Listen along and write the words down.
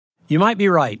You might be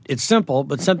right. It's simple,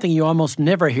 but something you almost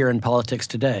never hear in politics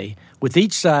today, with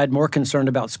each side more concerned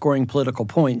about scoring political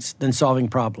points than solving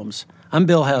problems. I'm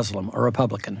Bill Haslam, a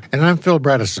Republican. And I'm Phil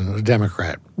Bredesen, a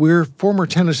Democrat. We're former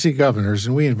Tennessee governors,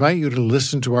 and we invite you to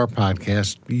listen to our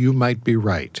podcast, You Might Be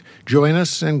Right. Join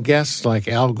us and guests like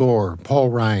Al Gore, Paul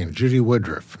Ryan, Judy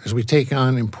Woodruff, as we take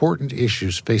on important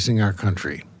issues facing our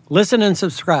country. Listen and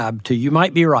subscribe to You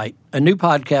Might Be Right, a new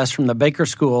podcast from the Baker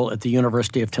School at the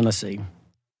University of Tennessee.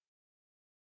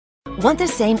 Want the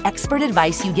same expert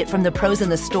advice you get from the pros in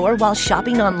the store while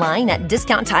shopping online at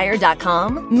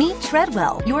DiscountTire.com? Meet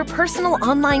Treadwell, your personal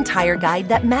online tire guide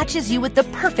that matches you with the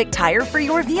perfect tire for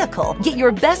your vehicle. Get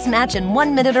your best match in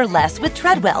 1 minute or less with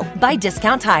Treadwell by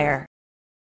Discount Tire.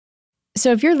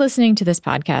 So if you're listening to this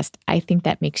podcast, I think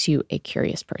that makes you a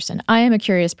curious person. I am a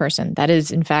curious person. That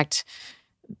is, in fact,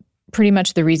 pretty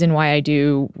much the reason why I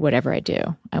do whatever I do.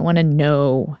 I want to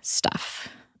know stuff.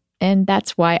 And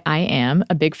that's why I am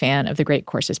a big fan of the Great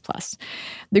Courses Plus.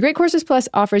 The Great Courses Plus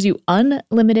offers you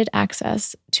unlimited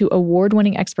access to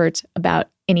award-winning experts about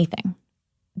anything.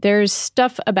 There's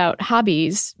stuff about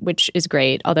hobbies, which is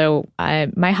great, although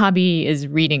my hobby is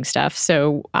reading stuff,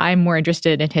 so I'm more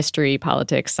interested in history,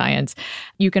 politics, science.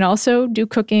 You can also do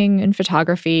cooking and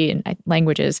photography and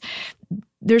languages.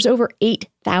 There's over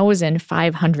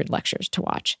 8,500 lectures to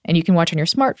watch, and you can watch on your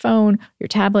smartphone, your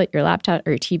tablet, your laptop,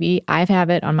 or your TV. I have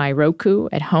it on my Roku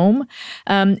at home.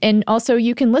 And also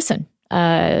you can listen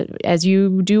as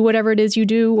you do whatever it is you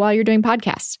do while you're doing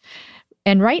podcasts.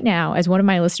 And right now, as one of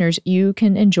my listeners, you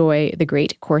can enjoy the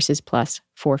Great Courses Plus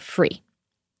for free.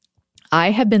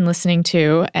 I have been listening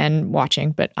to and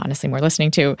watching, but honestly more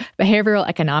listening to, Behavioral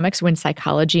Economics When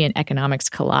Psychology and Economics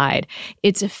Collide.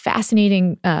 It's a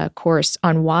fascinating course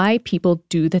on why people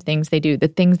do the things they do, the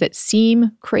things that seem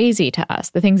crazy to us,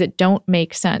 the things that don't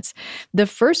make sense. The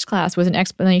first class was an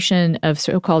explanation of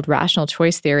so-called rational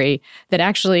choice theory that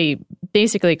actually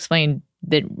basically explained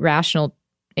that rational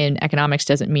in economics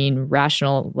doesn't mean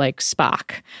rational like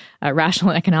Spock.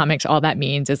 Rational in economics, all that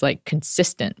means is like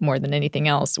consistent more than anything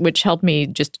else, which helped me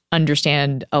just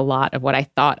understand a lot of what I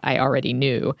thought I already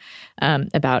knew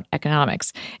about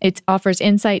economics. It offers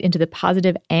insight into the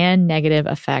positive and negative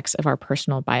effects of our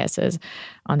personal biases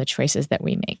on the choices that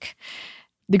we make.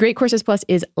 The Great Courses Plus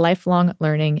is lifelong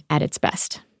learning at its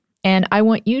best. And I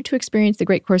want you to experience the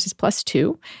Great Courses Plus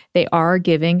too. They are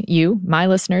giving you, my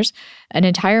listeners, an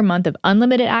entire month of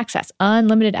unlimited access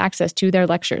to their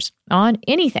lectures on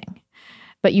anything.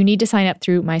 But you need to sign up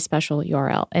through my special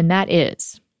URL, and that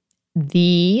is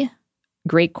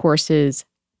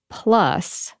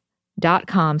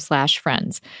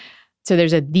thegreatcoursesplus.com/friends. So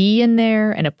there's a the in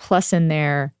there and a plus in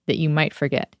there that you might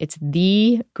forget. It's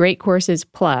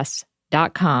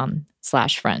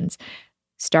thegreatcoursesplus.com/friends.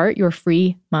 Start your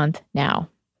free month now.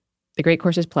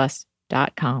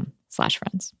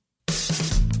 thegreatcoursesplus.com/friends.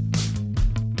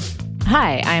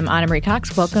 Hi, I'm Anna Marie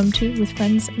Cox. Welcome to With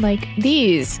Friends Like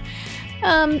These.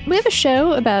 We have a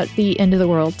show about the end of the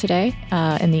world today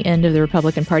and the end of the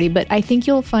Republican Party, but I think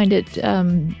you'll find it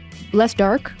less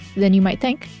dark than you might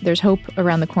think. There's hope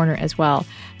around the corner as well.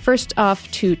 First off,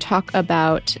 to talk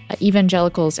about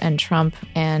evangelicals and Trump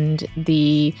and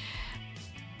the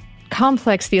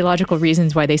complex theological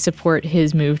reasons why they support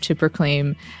his move to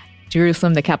proclaim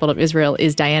Jerusalem the capital of Israel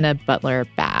is Diana Butler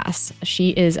Bass.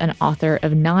 She is an author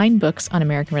of 9 books on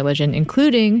American religion,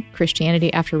 including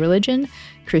Christianity After Religion,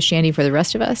 Christianity for the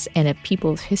Rest of Us, and A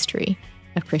People's History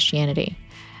of Christianity.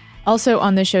 Also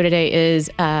on the show today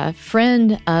is a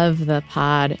friend of the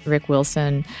pod, Rick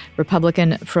Wilson,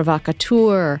 Republican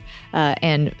provocateur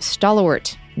and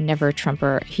stalwart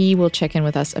never-Trumper. He will check in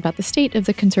with us about the state of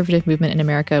the conservative movement in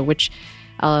America, which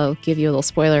I'll give you a little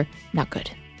spoiler, not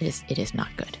good. It is not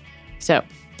good. So,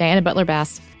 Diana Butler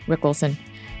Bass, Rick Wilson,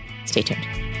 stay tuned.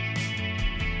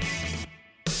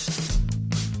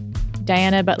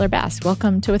 Diana Butler Bass,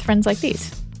 welcome to With Friends Like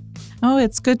These. Oh,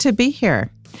 it's good to be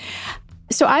here.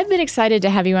 So I've been excited to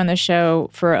have you on the show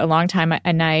for a long time,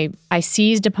 and I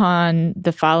seized upon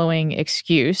the following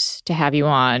excuse to have you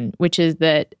on, which is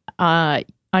that on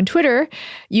Twitter,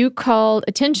 you called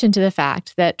attention to the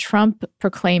fact that Trump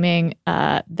proclaiming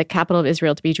the capital of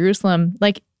Israel to be Jerusalem,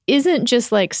 isn't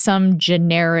just some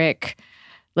generic,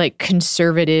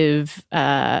 conservative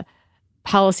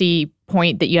policy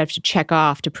point that you have to check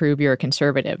off to prove you're a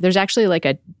conservative. There's actually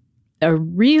a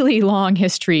really long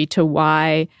history to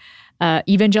why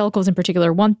evangelicals in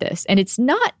particular want this, and it's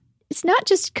not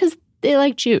just because they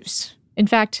like Jews. In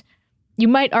fact, you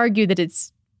might argue that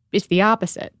it's the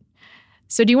opposite.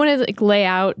 So do you want to lay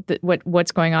out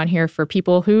what's going on here for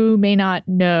people who may not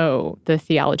know the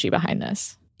theology behind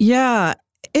this? Yeah,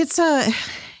 it's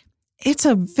it's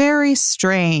a very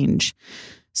strange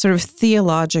sort of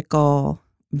theological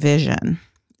vision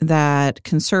that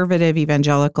conservative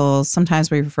evangelicals,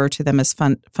 sometimes we refer to them as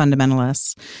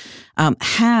fundamentalists,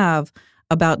 have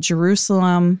about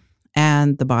Jerusalem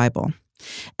and the Bible.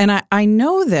 And I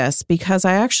know this because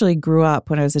I actually grew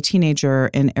up when I was a teenager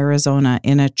in Arizona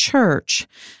in a church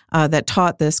that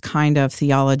taught this kind of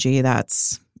theology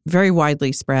that's very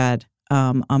widely spread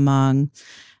among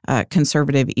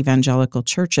conservative evangelical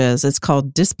churches. It's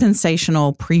called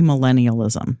dispensational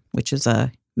premillennialism, which is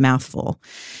a mouthful.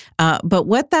 But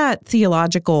what that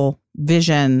theological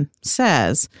vision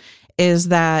says is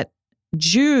that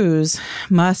Jews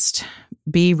must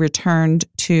be returned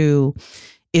to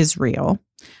Israel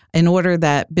in order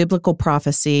that biblical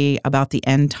prophecy about the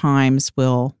end times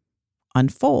will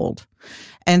unfold.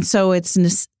 And so it's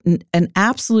an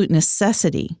absolute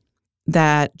necessity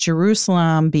that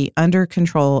Jerusalem be under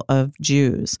control of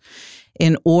Jews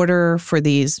in order for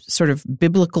these sort of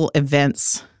biblical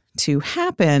events to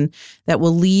happen that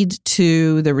will lead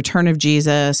to the return of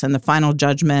Jesus and the final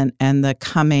judgment and the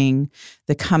coming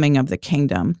of the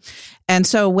kingdom. And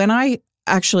so when I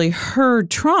actually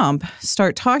heard Trump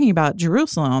start talking about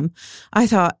Jerusalem,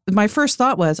 my first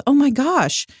thought was, oh my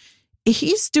gosh,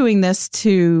 he's doing this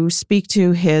to speak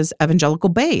to his evangelical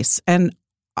base. And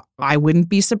I wouldn't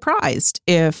be surprised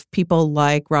if people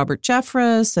like Robert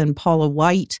Jeffress and Paula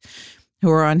White, who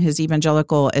are on his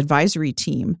evangelical advisory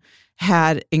team,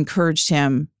 had encouraged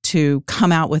him to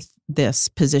come out with this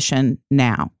position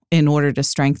now in order to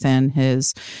strengthen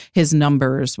his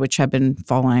numbers, which have been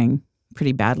falling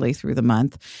pretty badly through the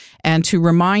month, and to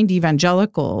remind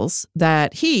evangelicals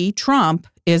that Trump,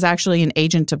 is actually an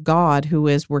agent of God who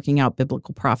is working out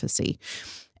biblical prophecy.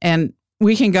 And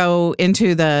we can go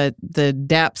into the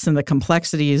depths and the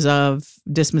complexities of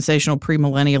dispensational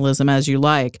premillennialism as you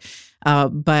like,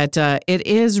 but it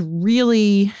is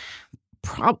really,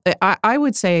 I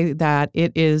would say that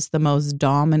it is the most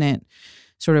dominant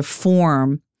sort of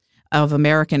form of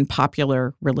American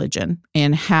popular religion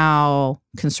in how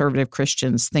conservative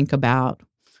Christians think about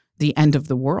the end of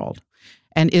the world.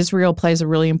 And Israel plays a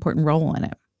really important role in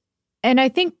it. And I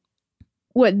think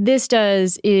what this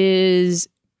does is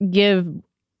give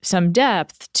some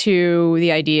depth to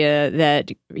the idea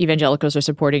that evangelicals are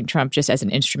supporting Trump just as an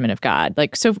instrument of God.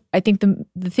 So I think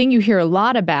the thing you hear a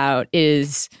lot about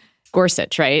is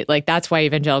Gorsuch, right? That's why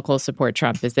evangelicals support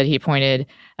Trump, is that he appointed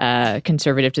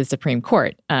conservative to the Supreme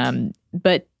Court.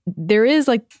 But there is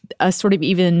a sort of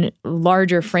even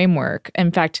larger framework.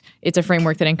 In fact, it's a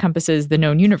framework that encompasses the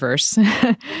known universe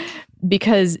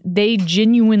because they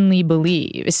genuinely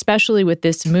believe, especially with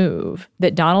this move,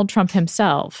 that Donald Trump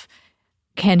himself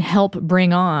can help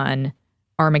bring on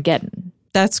Armageddon.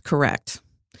 That's correct.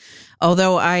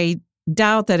 Although I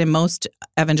doubt that in most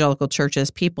evangelical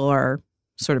churches, people are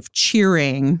sort of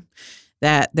cheering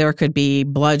that there could be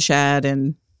bloodshed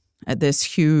and this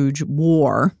huge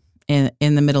war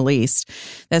in the Middle East.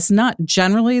 That's not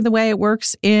generally the way it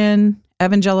works in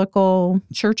evangelical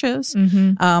churches.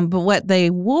 Mm-hmm. But what they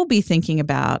will be thinking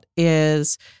about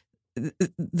is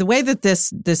the way that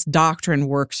this doctrine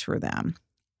works for them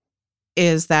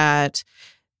is that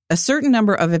a certain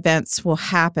number of events will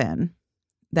happen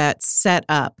that set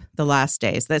up the last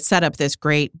days, that set up this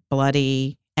great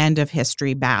bloody end of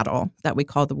history battle that we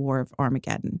call the War of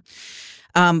Armageddon.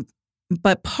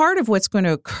 But part of what's going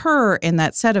to occur in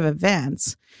that set of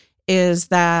events is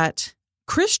that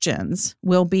Christians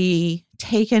will be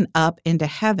taken up into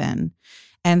heaven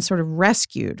and sort of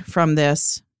rescued from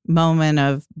this moment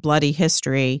of bloody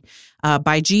history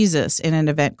by Jesus in an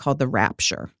event called the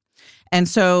rapture. And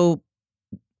so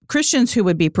Christians who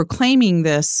would be proclaiming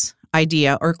this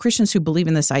idea, or Christians who believe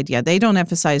in this idea, they don't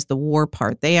emphasize the war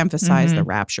part. They emphasize the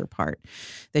rapture part,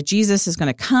 that Jesus is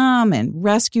going to come and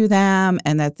rescue them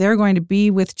and that they're going to be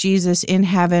with Jesus in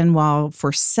heaven while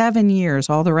for 7 years,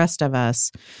 all the rest of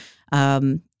us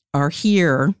are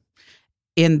here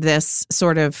in this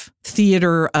sort of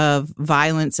theater of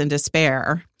violence and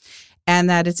despair. And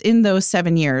that it's in those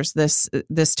 7 years,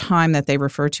 this time that they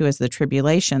refer to as the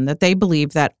tribulation, that they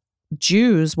believe that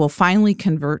Jews will finally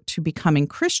convert to becoming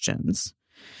Christians,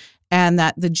 and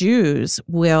that the Jews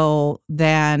will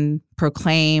then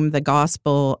proclaim the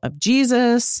gospel of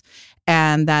Jesus,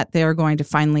 and that they're going to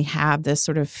finally have this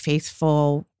sort of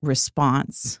faithful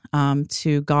response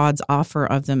to God's offer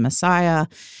of the Messiah.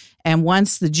 And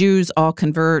once the Jews all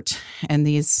convert and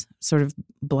these sort of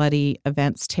bloody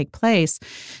events take place,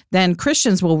 then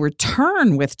Christians will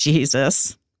return with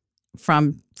Jesus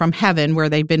from heaven, where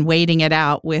they've been waiting it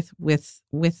out with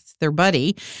their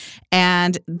buddy.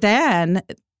 And then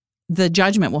the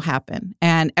judgment will happen.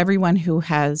 And everyone who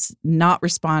has not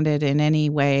responded in any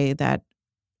way that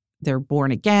they're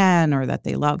born again or that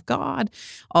they love God,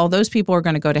 all those people are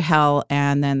going to go to hell.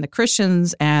 And then the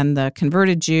Christians and the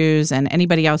converted Jews and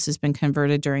anybody else who's been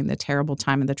converted during the terrible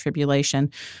time of the tribulation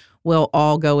will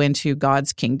all go into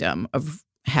God's kingdom of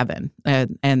heaven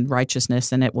and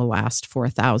righteousness, and it will last for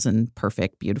 1,000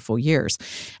 perfect, beautiful years.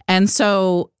 And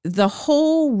so the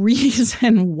whole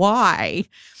reason why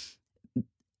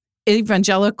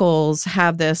evangelicals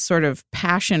have this sort of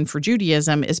passion for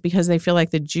Judaism is because they feel like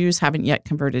the Jews haven't yet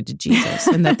converted to Jesus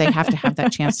and that they have to have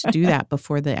that chance to do that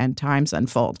before the end times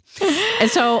unfold. And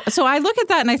so I look at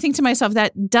that and I think to myself,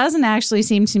 that doesn't actually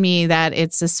seem to me that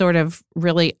it's a sort of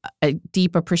really a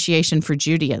deep appreciation for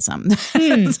Judaism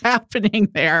that's happening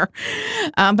there.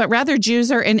 But rather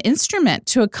Jews are an instrument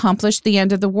to accomplish the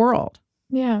end of the world.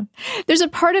 Yeah. There's a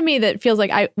part of me that feels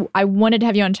like I wanted to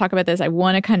have you on to talk about this. I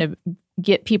want to kind of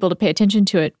get people to pay attention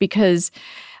to it because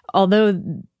although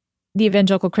the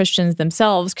evangelical Christians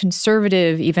themselves,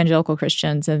 conservative evangelical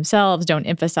Christians themselves don't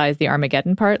emphasize the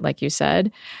Armageddon part, like you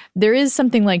said, there is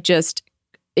something like just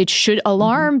it should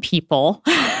alarm people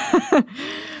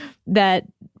that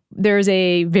there's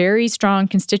a very strong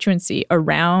constituency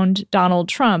around Donald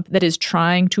Trump that is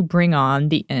trying to bring on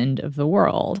the end of the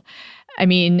world. I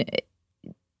mean,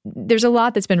 there's a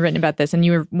lot that's been written about this, and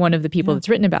you were one of the people that's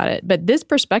written about it. But this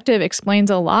perspective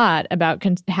explains a lot about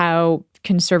how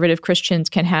conservative Christians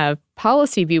can have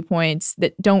policy viewpoints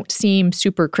that don't seem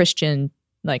super Christian,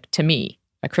 like to me,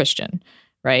 a Christian,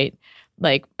 right?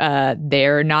 Like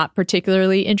they're not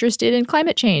particularly interested in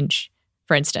climate change,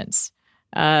 for instance,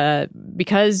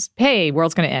 because, hey,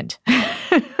 world's going to end.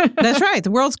 That's right. The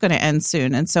world's going to end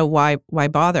soon. And so why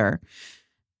bother?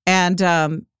 And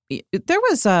there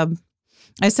was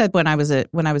I said when I was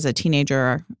a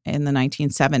teenager in the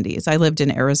 1970s, I lived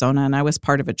in Arizona and I was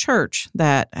part of a church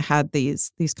that had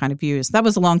these kind of views. That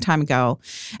was a long time ago.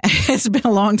 It's been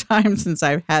a long time since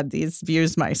I've had these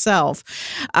views myself.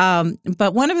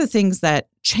 But one of the things that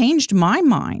changed my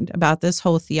mind about this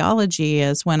whole theology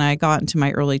is when I got into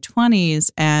my early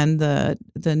 20s and the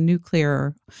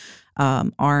nuclear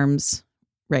arms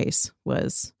race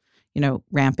was,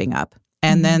 ramping up.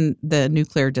 And then the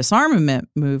nuclear disarmament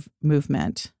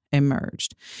movement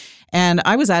emerged. And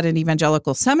I was at an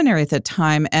evangelical seminary at the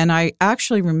time, and I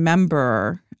actually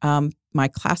remember my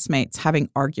classmates having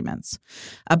arguments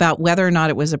about whether or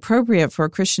not it was appropriate for a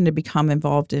Christian to become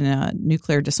involved in a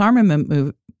nuclear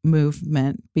disarmament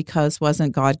movement because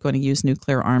wasn't God going to use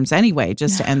nuclear arms anyway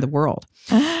just to end the world?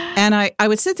 And I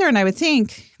would sit there and I would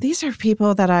think, these are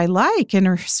people that I like and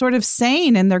are sort of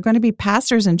sane and they're going to be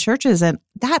pastors in churches. And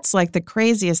that's like the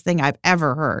craziest thing I've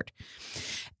ever heard.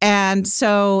 And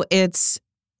so it's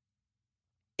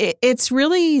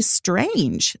really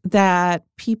strange that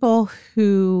people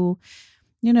who,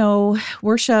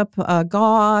 worship a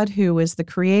God who is the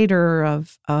creator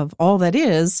of all that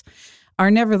is,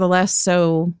 are nevertheless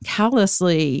so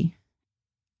callously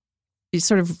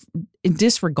sort of in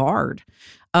disregard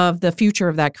of the future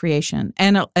of that creation.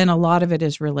 And a lot of it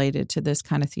is related to this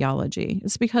kind of theology.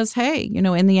 It's because, hey,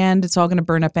 in the end, it's all going to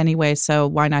burn up anyway, so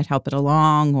why not help it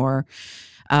along? Or,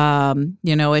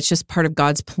 it's just part of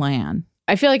God's plan.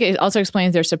 I feel like it also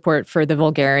explains their support for the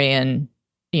vulgarian,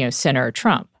 sinner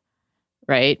Trump,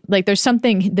 right? Like there's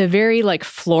something, the very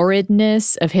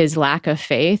floridness of his lack of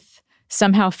faith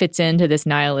somehow fits into this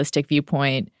nihilistic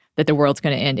viewpoint that the world's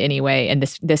going to end anyway. And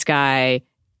this guy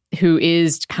who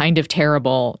is kind of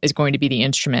terrible is going to be the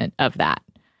instrument of that.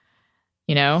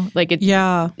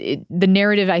 The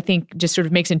narrative, I think, just sort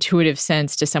of makes intuitive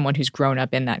sense to someone who's grown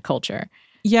up in that culture.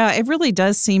 Yeah, it really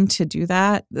does seem to do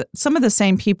that. Some of the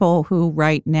same people who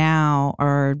right now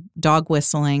are dog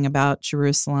whistling about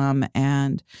Jerusalem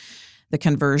and the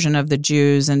conversion of the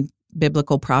Jews and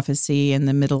biblical prophecy in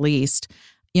the Middle East,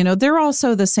 they're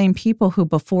also the same people who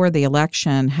before the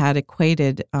election had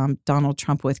equated Donald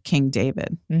Trump with King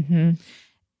David. Mm-hmm.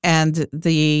 And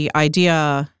the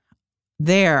idea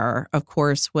there, of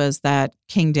course, was that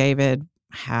King David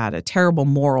had a terrible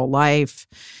moral life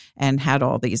and had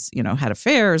all these, had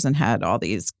affairs and had all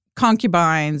these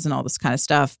concubines and all this kind of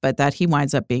stuff, but that he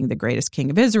winds up being the greatest king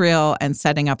of Israel and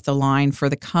setting up the line for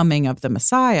the coming of the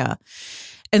Messiah.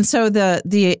 And so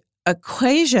the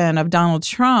equation of Donald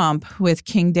Trump with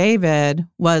King David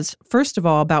was, first of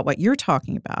all, about what you're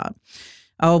talking about.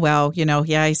 Oh, well,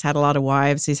 he's had a lot of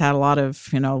wives. He's had a lot of,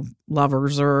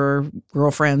 lovers or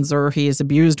girlfriends, or he has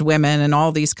abused women and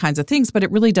all these kinds of things. But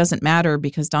it really doesn't matter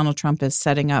because Donald Trump is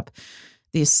setting up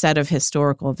these set of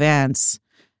historical events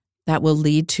that will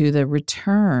lead to the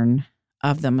return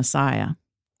of the Messiah.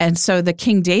 And so the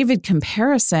King David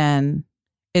comparison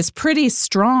is pretty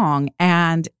strong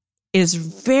and is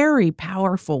very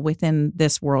powerful within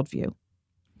this worldview.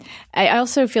 I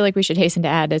also feel like we should hasten to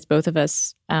add, as both of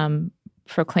us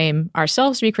proclaim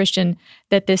ourselves to be Christian,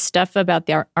 that this stuff about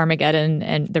the Armageddon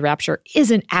and the rapture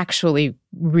isn't actually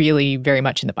really very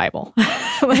much in the Bible.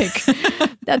 Like,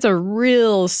 that's a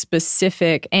real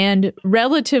specific and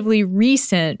relatively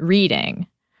recent reading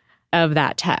of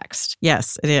that text.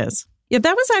 Yes, it is. Yeah,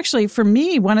 that was actually, for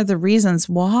me, one of the reasons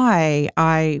why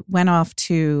I went off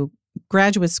to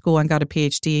graduate school and got a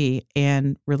PhD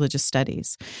in religious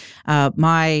studies.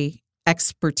 My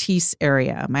expertise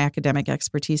area, my academic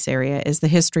expertise area, is the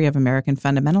history of American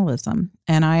fundamentalism.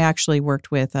 And I actually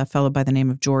worked with a fellow by the name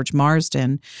of George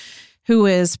Marsden, who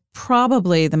is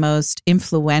probably the most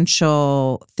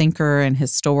influential thinker and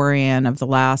historian of the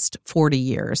last 40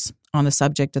 years on the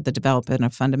subject of the development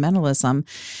of fundamentalism.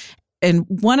 And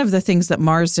one of the things that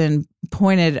Marsden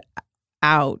pointed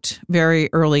out very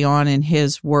early on in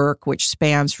his work, which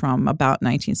spans from about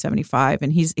 1975,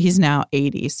 and he's now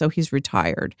 80, so he's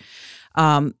retired.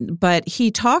 But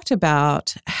he talked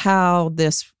about how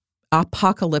this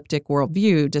apocalyptic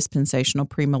worldview, dispensational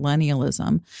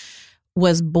premillennialism,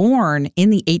 was born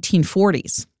in the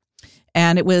 1840s.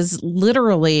 And it was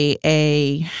literally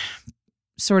a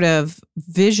sort of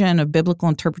vision of biblical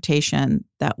interpretation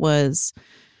that was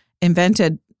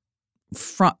invented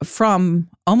from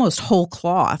almost whole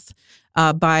cloth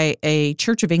by a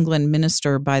Church of England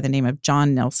minister by the name of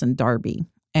John Nelson Darby.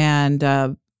 And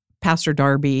Pastor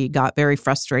Darby got very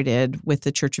frustrated with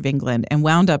the Church of England and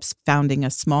wound up founding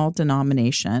a small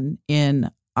denomination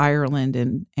in Ireland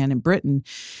and in Britain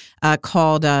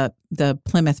called the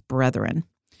Plymouth Brethren.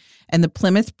 And the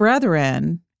Plymouth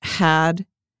Brethren had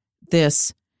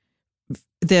this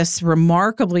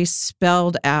remarkably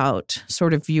spelled out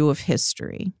sort of view of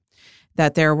history,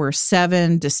 that there were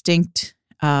 7 distinct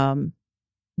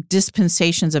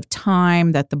dispensations of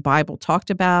time that the Bible talked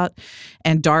about.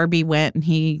 And Darby went and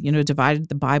he, divided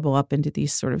the Bible up into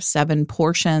these sort of 7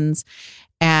 portions.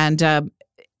 And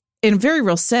in a very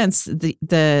real sense,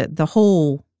 the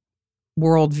whole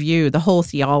worldview, the whole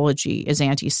theology is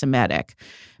anti-Semitic,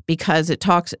 because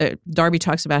Darby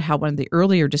talks about how one of the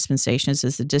earlier dispensations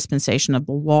is the dispensation of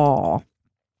the law.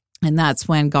 And that's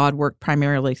when God worked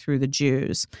primarily through the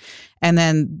Jews. And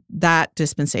then that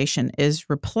dispensation is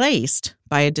replaced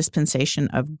by a dispensation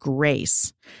of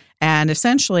grace. And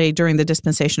essentially, during the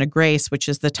dispensation of grace, which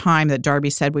is the time that Darby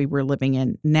said we were living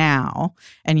in now,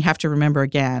 and you have to remember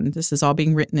again, this is all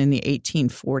being written in the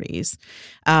 1840s,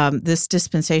 this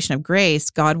dispensation of grace,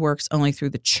 God works only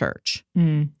through the church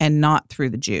and not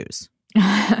through the Jews.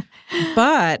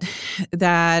 But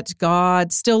that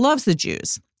God still loves the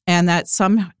Jews. And that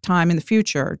sometime in the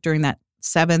future, during that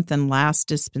 7th and last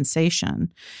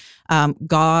dispensation,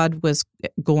 God was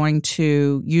going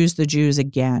to use the Jews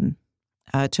again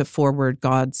to forward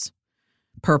God's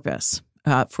purpose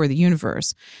for the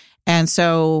universe. And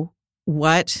so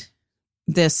what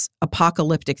this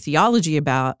apocalyptic theology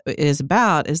is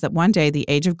that one day the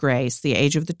age of grace, the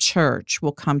age of the church,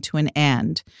 will come to an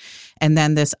end. And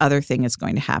then this other thing is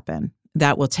going to happen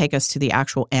that will take us to the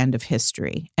actual end of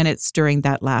history. And it's during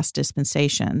that last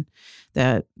dispensation,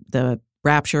 the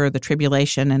rapture, the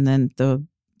tribulation, and then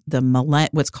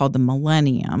what's called the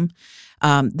millennium,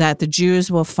 that the Jews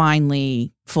will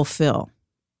finally fulfill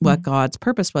what God's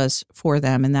purpose was for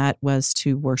them, and that was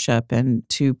to worship and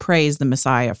to praise the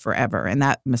Messiah forever. And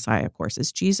that Messiah, of course,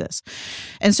 is Jesus.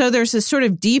 And so there's this sort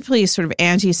of deeply sort of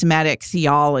anti-Semitic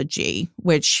theology,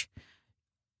 which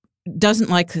doesn't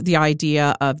like the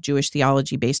idea of Jewish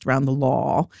theology based around the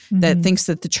law, that thinks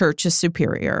that the church is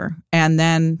superior, and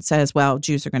then says, well,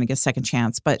 Jews are going to get a second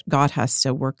chance, but God has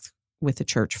to work with the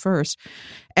church first.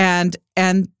 And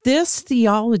this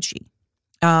theology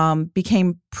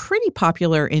became pretty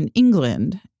popular in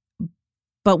England,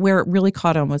 but where it really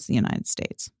caught on was the United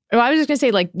States. Well, I was just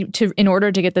going to say, in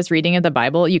order to get this reading of the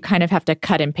Bible, you kind of have to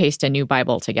cut and paste a new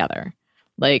Bible together.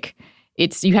 Like,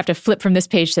 you have to flip from this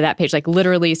page to that page, like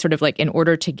literally sort of like in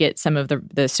order to get some of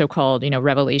the so-called,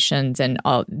 revelations and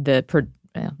all they're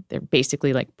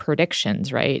basically like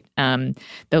predictions, right?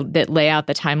 That lay out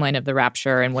the timeline of the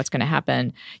rapture and what's going to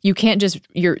happen. You can't just,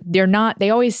 they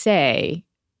always say,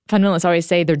 fundamentalists always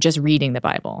say they're just reading the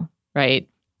Bible, right?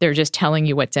 They're just telling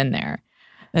you what's in there.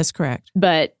 That's correct.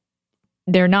 But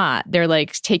they're not. They're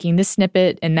like taking this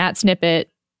snippet and that snippet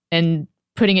and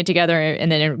putting it together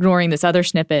and then ignoring this other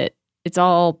snippet. It's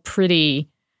all pretty,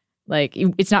 like,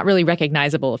 it's not really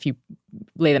recognizable if you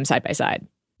lay them side by side.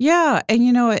 Yeah.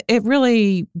 And, it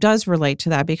really does relate to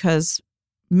that, because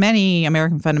many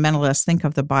American fundamentalists think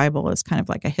of the Bible as kind of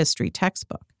like a history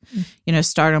textbook.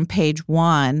 Start on page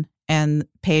 1 and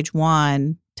page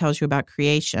 1 tells you about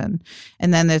creation.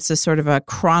 And then it's a sort of a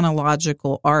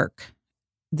chronological arc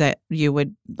that you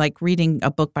would like reading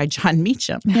a book by John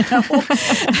Meacham.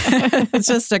 It's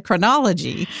just a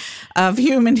chronology of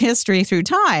human history through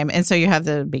time. And so you have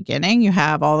the beginning, you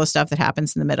have all the stuff that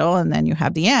happens in the middle, and then you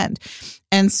have the end.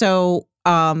 And so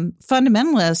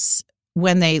fundamentalists,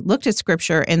 when they looked at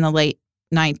scripture in the late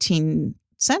 19th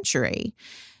century,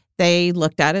 they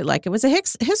looked at it like it was a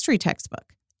history textbook.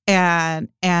 And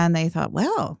they thought,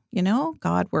 well,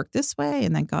 God worked this way,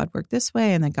 and then God worked this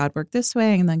way, and then God worked this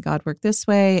way, and then God worked this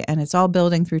way, and it's all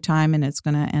building through time, and it's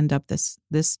going to end up this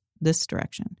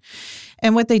direction.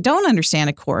 And what they don't understand,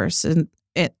 of course, and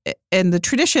the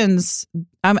traditions,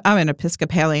 I'm an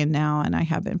Episcopalian now, and I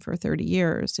have been for 30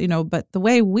 years, but the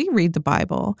way we read the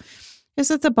Bible is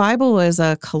that the Bible is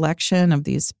a collection of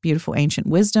these beautiful ancient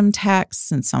wisdom texts,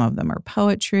 and some of them are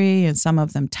poetry, and some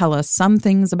of them tell us some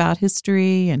things about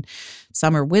history, and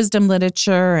some are wisdom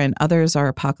literature, and others are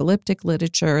apocalyptic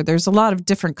literature. There's a lot of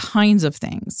different kinds of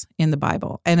things in the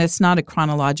Bible, and it's not a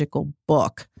chronological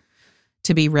book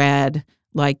to be read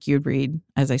like you'd read,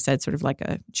 as I said, sort of like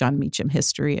a John Meacham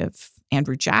history of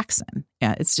Andrew Jackson.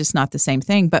 Yeah, it's just not the same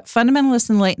thing. But fundamentalists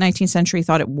in the late 19th century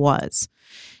thought it was.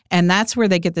 And that's where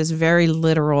they get this very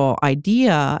literal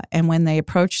idea. And when they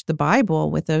approached the Bible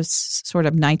with those sort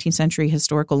of 19th century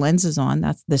historical lenses on,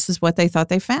 this is what they thought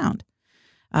they found.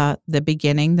 The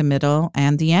beginning, the middle,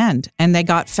 and the end. And they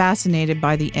got fascinated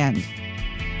by the end.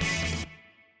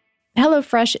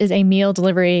 HelloFresh is a meal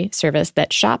delivery service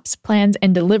that shops, plans,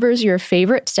 and delivers your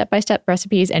favorite step-by-step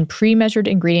recipes and pre-measured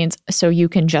ingredients so you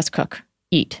can just cook,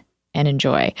 eat, and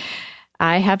enjoy.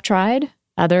 I have tried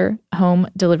other home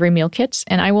delivery meal kits,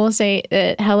 and I will say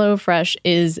that HelloFresh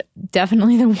is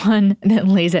definitely the one that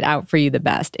lays it out for you the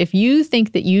best. If you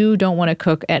think that you don't want to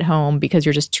cook at home because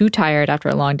you're just too tired after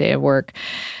a long day of work,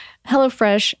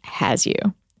 HelloFresh has you.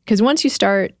 Because once you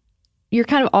start, you're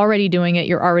kind of already doing it,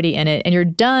 you're already in it, and you're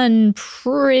done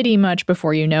pretty much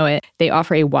before you know it. They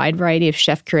offer a wide variety of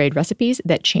chef-curated recipes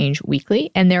that change weekly,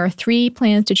 and there are 3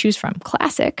 plans to choose from.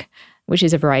 Classic, which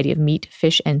is a variety of meat,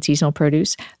 fish, and seasonal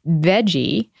produce.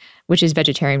 Veggie, which is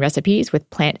vegetarian recipes with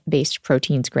plant-based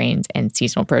proteins, grains, and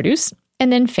seasonal produce.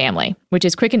 And then Family, which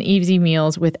is quick and easy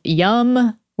meals with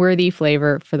yum-worthy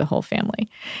flavor for the whole family.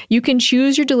 You can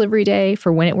choose your delivery day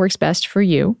for when it works best for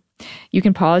you. You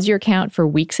can pause your account for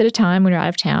weeks at a time when you're out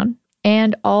of town.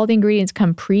 And all the ingredients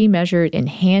come pre-measured in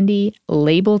handy,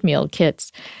 labeled meal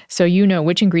kits, so you know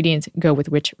which ingredients go with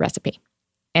which recipe.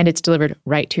 And it's delivered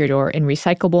right to your door in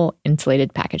recyclable,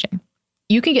 insulated packaging.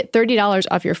 You can get $30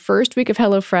 off your first week of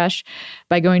HelloFresh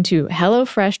by going to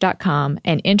HelloFresh.com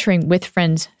and entering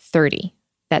WithFriends30.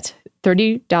 That's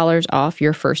 $30 off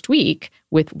your first week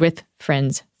with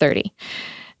WithFriends30.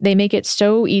 They make it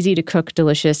so easy to cook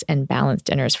delicious and balanced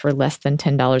dinners for less than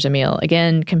 $10 a meal.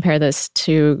 Again, compare this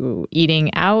to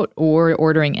eating out or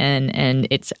ordering in, and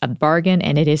it's a bargain,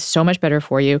 and it is so much better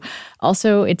for you.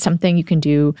 Also, it's something you can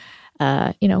do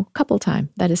couple time.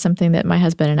 That is something that my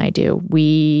husband and I do.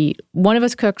 One of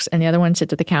us cooks and the other one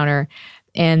sits at the counter,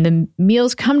 and the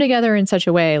meals come together in such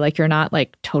a way, like you're not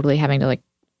like totally having to like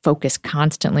focus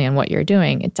constantly on what you're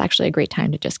doing. It's actually a great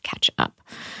time to just catch up.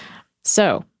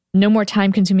 So no more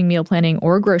time-consuming meal planning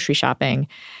or grocery shopping.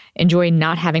 Enjoy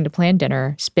not having to plan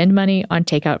dinner, spend money on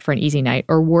takeout for an easy night,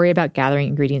 or worry about gathering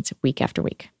ingredients week after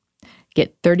week.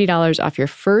 Get $30 off your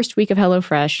first week of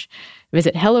HelloFresh.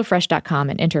 Visit HelloFresh.com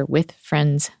and enter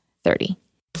WithFriends30.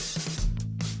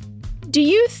 Do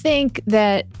you think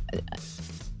that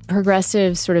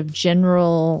progressives' sort of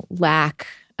general lack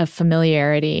of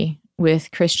familiarity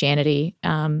with Christianity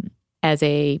as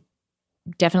a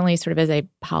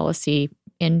policy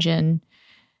engine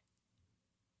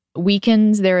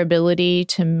weakens their ability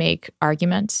to make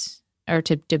arguments or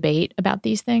to debate about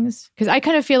these things? Because I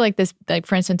kind of feel like this, like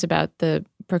for instance, about the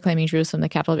proclaiming Jerusalem the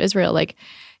capital of Israel, like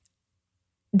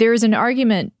there's an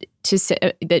argument to say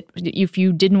that if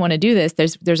you didn't want to do this,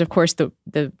 there's of course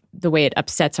the way it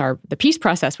upsets the peace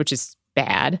process, which is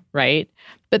bad, right?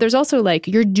 But there's also like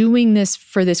you're doing this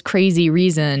for this crazy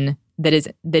reason that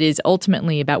is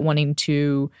ultimately about wanting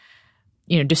to,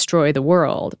 destroy the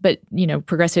world. But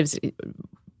progressives,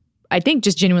 I think,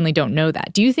 just genuinely don't know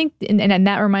that. Do you think, and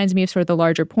that reminds me of sort of the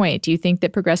larger point, do you think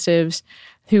that progressives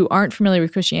who aren't familiar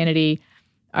with Christianity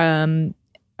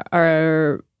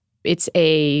it's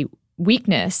a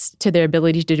weakness to their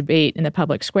ability to debate in the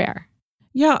public square?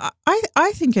 Yeah,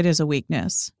 I think it is a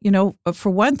weakness. For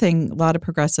one thing, a lot of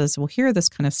progressives will hear this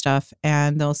kind of stuff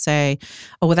and they'll say,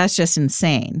 oh, well, that's just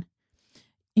insane.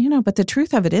 But the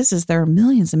truth of it is there are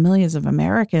millions and millions of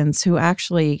Americans who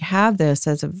actually have this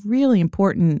as a really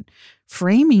important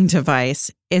framing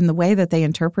device in the way that they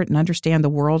interpret and understand the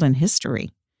world and history.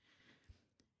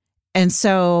 And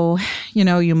so,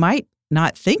 you might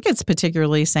not think it's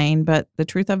particularly sane, but the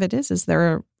truth of it is there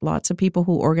are lots of people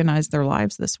who organize their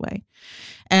lives this way.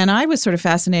 And I was sort of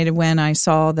fascinated when I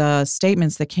saw the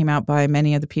statements that came out by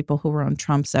many of the people who were on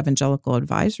Trump's Evangelical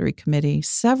Advisory Committee.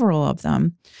 Several of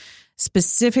them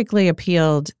specifically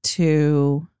appealed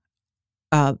to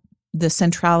the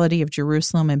centrality of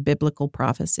Jerusalem and biblical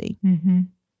prophecy. Mm-hmm.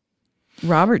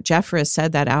 Robert Jeffress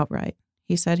said that outright.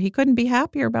 He said he couldn't be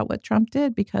happier about what Trump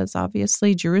did because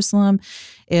obviously Jerusalem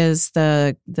is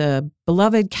the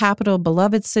beloved capital,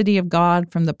 beloved city of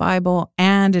God from the Bible,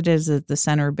 and it is at the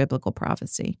center of biblical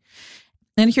prophecy.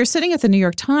 And if you're sitting at the New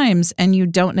York Times and you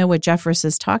don't know what Jeffress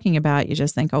is talking about, you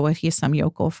just think, oh, well, he's some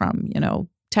yokel from,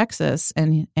 Texas,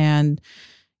 and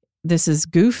this is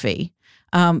goofy.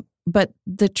 But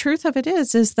the truth of it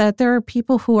is that there are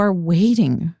people who are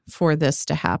waiting for this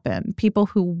to happen, people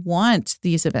who want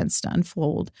these events to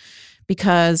unfold,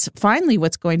 because finally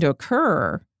what's going to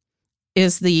occur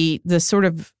is the sort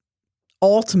of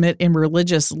ultimate in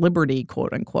religious liberty,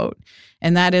 quote unquote,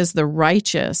 and that is the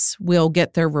righteous will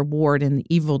get their reward and the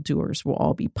evildoers will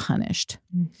all be punished.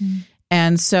 Mm-hmm.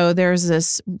 And so there's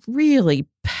this really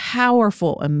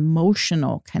powerful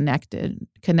emotional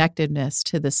connectedness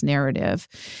to this narrative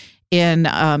in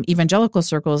evangelical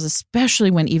circles, especially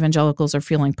when evangelicals are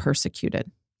feeling persecuted.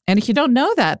 And if you don't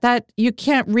know that you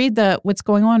can't read what's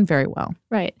going on very well.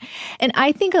 Right. And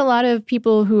I think a lot of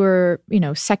people who are,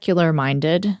 secular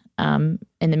minded, and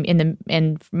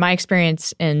my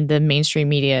experience in the mainstream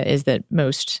media is that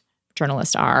most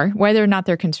journalists are, whether or not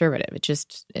they're conservative.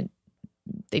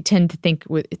 They tend to think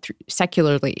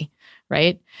secularly,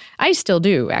 right? I still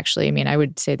do, actually. I mean, I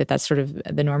would say that that's sort of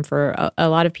the norm for a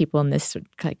lot of people in this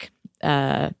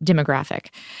demographic.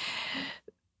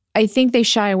 I think they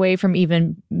shy away from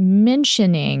even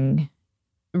mentioning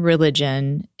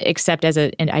religion, except as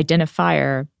an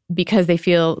identifier, because they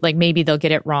feel like maybe they'll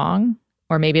get it wrong,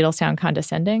 or maybe it'll sound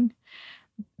condescending.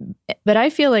 But I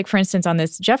feel like, for instance, on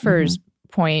this Jeffers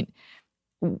point,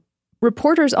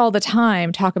 reporters all the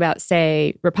time talk about,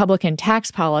 say, Republican tax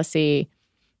policy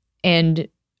and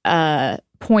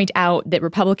point out that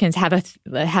Republicans have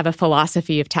a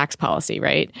philosophy of tax policy,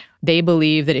 right? They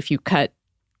believe that if you cut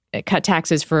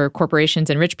taxes for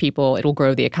corporations and rich people, it will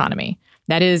grow the economy.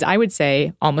 That is, I would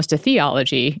say, almost a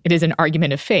theology. It is an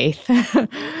argument of faith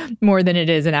more than it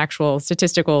is an actual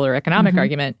statistical or economic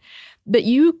argument. But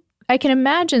I can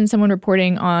imagine someone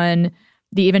reporting on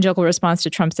the evangelical response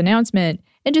to Trump's announcement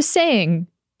and just saying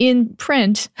in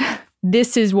print,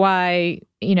 this is why,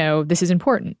 this is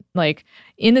important. Like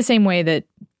in the same way that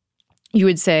you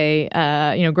would say,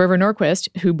 Grover Norquist,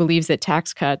 who believes that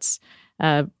tax cuts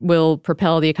will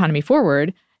propel the economy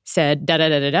forward, said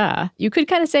da-da-da-da-da. You could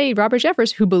kind of say Robert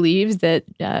Jeffress, who believes that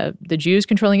the Jews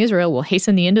controlling Israel will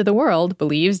hasten the end of the world,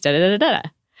 believes da-da-da-da-da.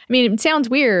 I mean, it sounds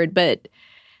weird, but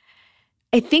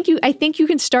I think you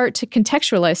can start to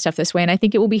contextualize stuff this way, and I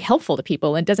think it will be helpful to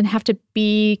people. And it doesn't have to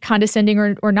be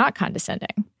condescending or not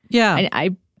condescending. Yeah.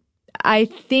 And I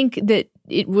think that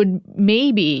it would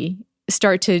maybe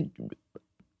start to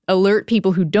alert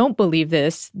people who don't believe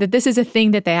this, that this is a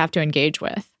thing that they have to engage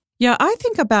with. Yeah, I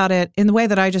think about it in the way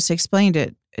that I just explained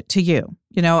it to you.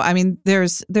 I mean,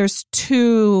 there's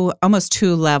almost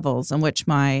two levels in which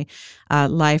my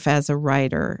life as a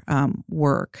writer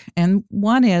work. And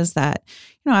one is that,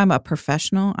 I'm a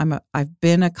professional. I've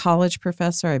been a college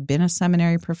professor. I've been a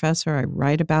seminary professor. I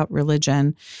write about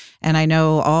religion, and I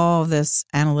know all this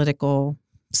analytical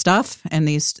stuff and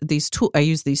these tools. I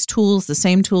use these tools, the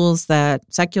same tools that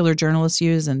secular journalists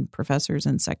use and professors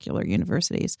in secular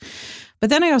universities. But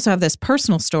then I also have this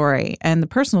personal story, and the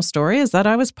personal story is that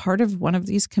I was part of one of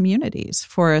these communities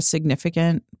for a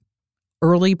significant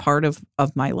early part of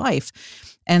my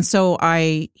life. And so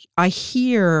I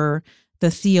hear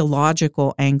the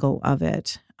theological angle of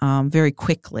it very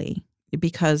quickly,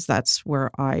 because that's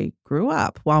where I grew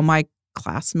up. While my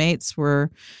classmates were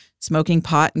smoking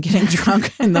pot and getting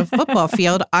drunk in the football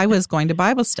field, I was going to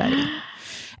Bible study.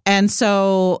 And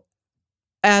so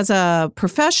as a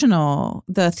professional,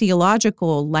 the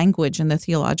theological language and the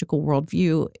theological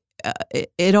worldview,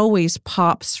 it always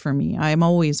pops for me. I'm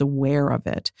always aware of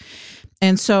it.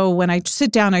 And so when I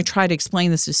sit down, I try to explain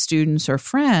this to students or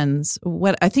friends.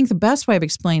 What I think the best way of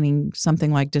explaining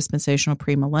something like dispensational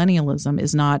premillennialism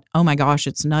is not, oh my gosh,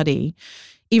 it's nutty,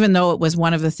 even though it was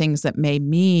one of the things that made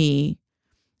me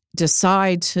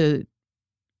decide to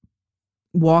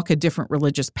walk a different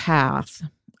religious path.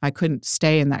 I couldn't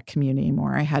stay in that community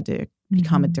anymore. I had to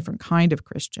become a different kind of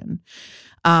Christian.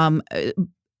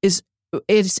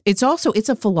 it's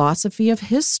a philosophy of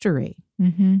history.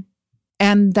 Mm-hmm.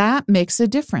 And that makes a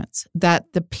difference,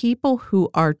 that the people who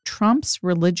are Trump's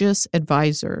religious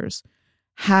advisors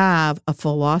have a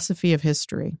philosophy of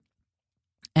history.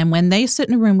 And when they sit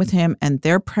in a room with him and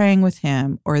they're praying with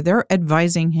him or they're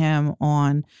advising him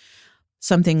on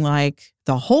something like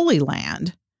the Holy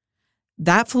Land,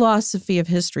 that philosophy of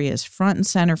history is front and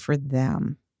center for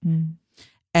them. Mm.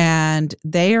 And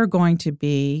they are going to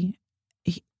be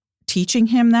teaching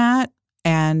him that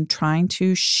and trying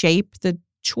to shape the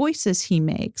choices he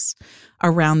makes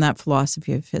around that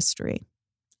philosophy of history.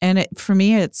 And for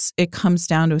me, it comes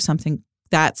down to something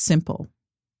that simple.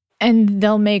 And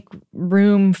they'll make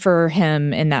room for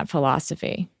him in that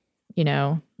philosophy,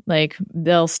 like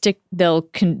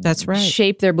That's right.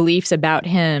 shape their beliefs about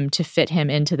him to fit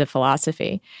him into the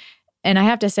philosophy. And I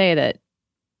have to say that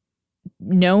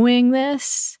knowing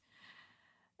this,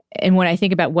 and when I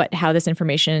think about how this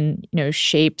information,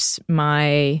 shapes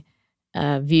my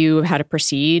view of how to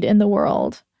proceed in the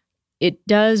world, it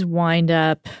does wind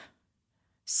up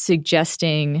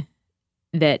suggesting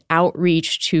that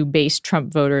outreach to base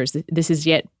Trump voters, this is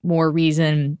yet more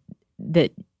reason that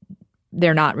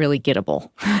they're not really gettable.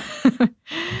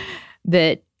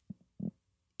 That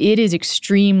it is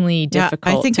extremely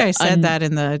difficult. I think I said that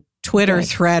in the Twitter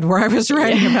thread where I was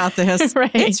writing about this.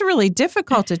 Right. It's really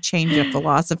difficult to change a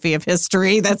philosophy of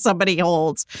history that somebody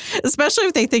holds, especially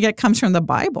if they think it comes from the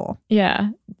Bible.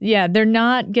 Yeah. Yeah, they're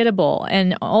not gettable.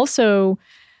 And also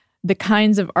the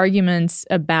kinds of arguments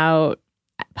about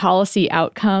policy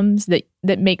outcomes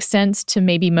that make sense to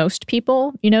maybe most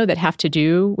people, that have to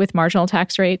do with marginal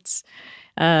tax rates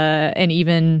and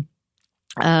even,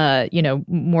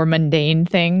 more mundane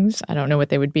things. I don't know what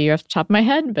they would be off the top of my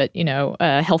head, but,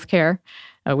 healthcare,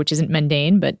 which isn't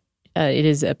mundane, but it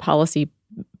is a policy,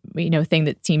 thing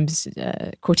that seems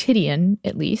quotidian,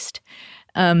 at least.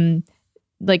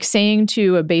 Like saying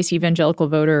to a base evangelical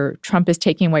voter, Trump is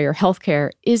taking away your healthcare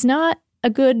is not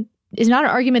an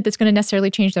argument that's going to necessarily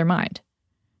change their mind,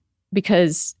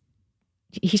 because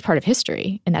he's part of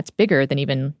history, and that's bigger than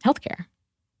even healthcare.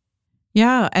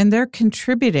 Yeah, and they're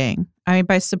contributing. I mean,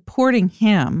 by supporting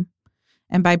him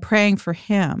and by praying for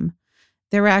him,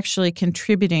 they're actually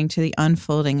contributing to the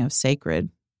unfolding of the sacred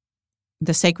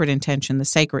intention, to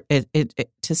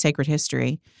sacred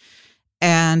history.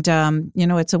 And,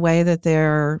 it's a way that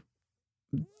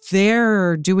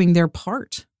they're doing their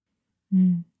part.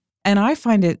 Mm. And I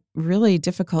find it really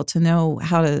difficult to know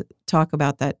how to talk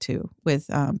about that, too, with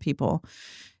people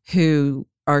who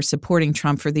are supporting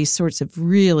Trump for these sorts of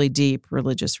really deep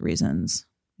religious reasons.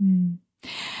 Mm.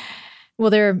 Well,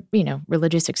 they're,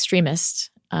 religious extremists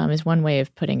is one way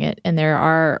of putting it. And there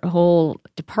are whole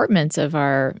departments of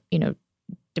our,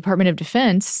 Department of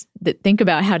Defense that think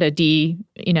about how to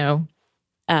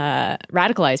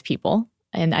radicalize people.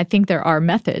 And I think there are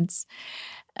methods.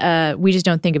 We just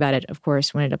don't think about it, of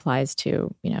course, when it applies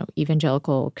to,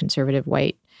 evangelical, conservative,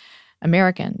 white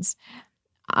Americans.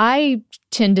 I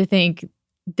tend to think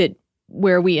that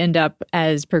where we end up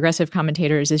as progressive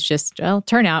commentators is just,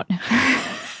 turnout.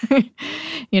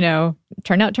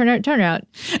 Turnout.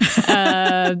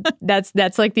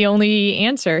 That's like the only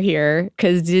answer here,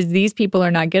 because these people are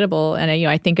not gettable. And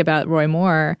I think about Roy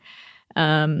Moore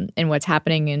and what's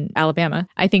happening in Alabama.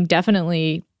 I think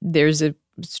definitely there's a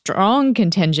strong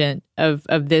contingent of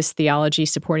this theology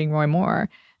supporting Roy Moore.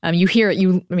 You hear it.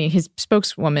 His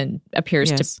spokeswoman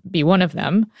appears to be one of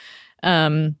them.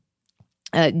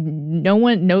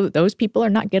 Those people are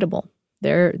not gettable.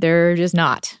 They're just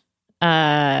not.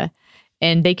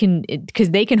 And they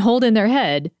can hold in their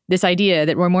head this idea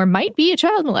that Roy Moore might be a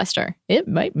child molester. It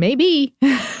may be.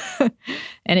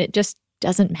 And it just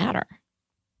doesn't matter,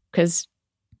 because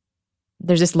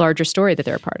there's this larger story that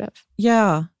they're a part of.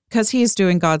 Yeah, because he's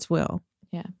doing God's will.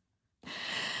 Yeah.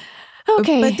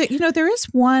 Okay. But there is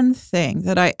one thing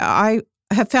that I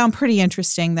have found pretty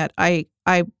interesting that I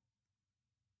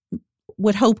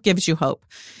would hope gives you hope.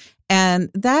 And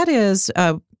that is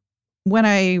when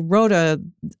I wrote a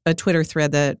Twitter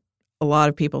thread that a lot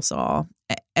of people saw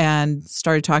and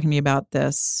started talking to me about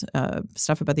this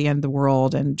stuff about the end of the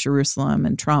world and Jerusalem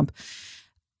and Trump,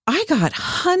 I got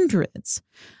hundreds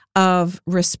of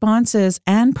responses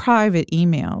and private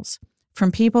emails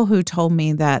from people who told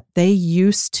me that they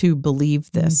used to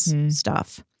believe this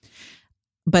stuff,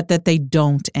 but that they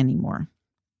don't anymore.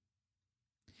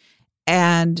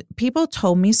 And people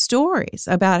told me stories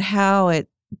about how it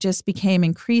just became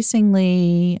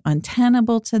increasingly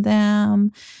untenable to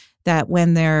them, that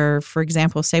when for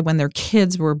example, when their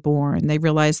kids were born, they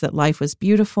realized that life was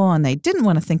beautiful and they didn't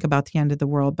want to think about the end of the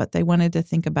world, but they wanted to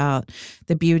think about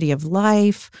the beauty of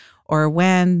life. or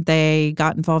when they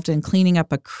got involved in cleaning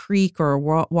up a creek or a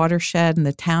watershed in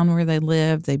the town where they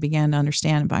lived, they began to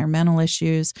understand environmental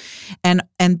issues. And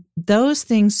those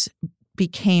things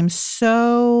became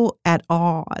so at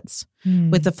odds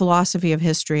with the philosophy of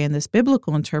history and this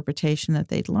biblical interpretation that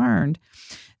they'd learned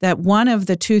that one of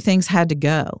the two things had to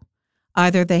go.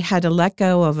 Either they had to let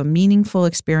go of a meaningful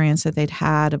experience that they'd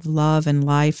had of love and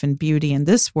life and beauty in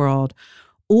this world,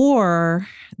 or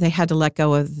they had to let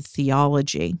go of the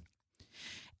theology.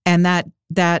 And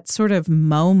that sort of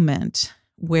moment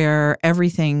where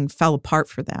everything fell apart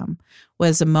for them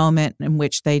was a moment in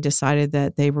which they decided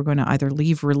that they were going to either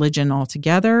leave religion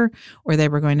altogether or they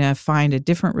were going to find a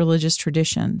different religious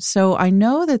tradition. So I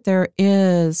know that there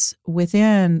is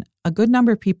within a good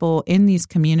number of people in these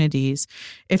communities,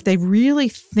 if they really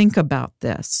think about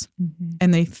this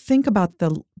and they think about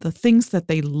the things that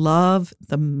they love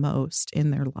the most in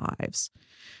their lives,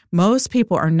 most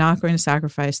people are not going to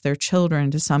sacrifice their children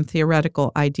to some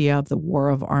theoretical idea of the War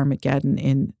of Armageddon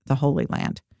in the Holy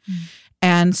Land.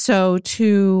 And so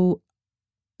to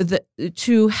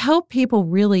help people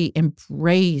really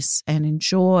embrace and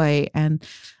enjoy and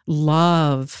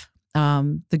love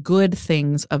the good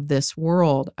things of this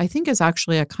world, I think is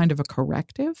actually a kind of a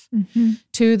corrective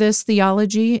to this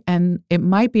theology. And it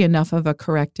might be enough of a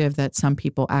corrective that some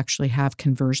people actually have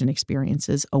conversion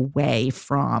experiences away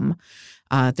from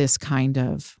this kind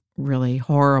of really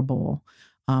horrible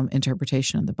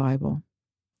interpretation of the Bible.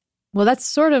 Well, that's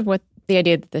sort of what the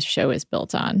idea that this show is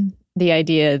built on. The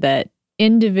idea that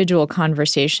individual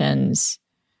conversations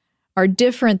are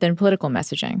different than political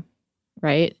messaging,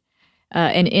 right?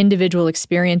 And individual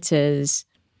experiences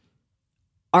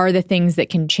are the things that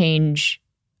can change,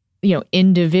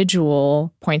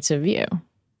 individual points of view.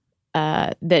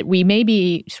 That we may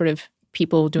be sort of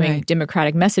people doing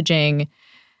democratic messaging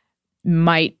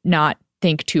might not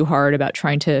think too hard about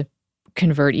trying to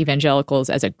convert evangelicals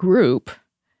as a group,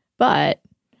 but,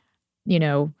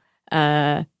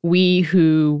 we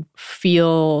who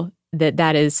feel that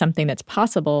that is something that's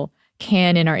possible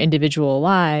can, in our individual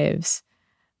lives,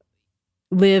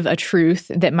 live a truth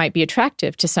that might be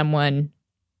attractive to someone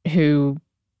who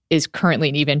is currently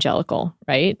an evangelical,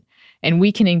 right? And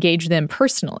we can engage them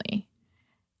personally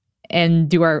and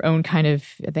do our own kind of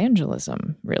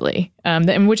evangelism, really.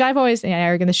 And which I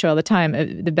argue in the show all the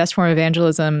time, the best form of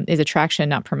evangelism is attraction,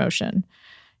 not promotion.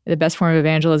 The best form of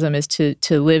evangelism is to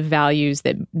live values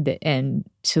and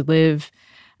to live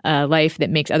a life that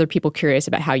makes other people curious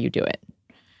about how you do it.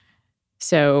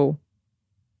 So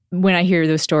when I hear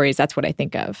those stories, that's what I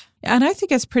think of. And I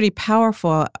think it's pretty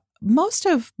powerful. Most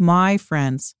of my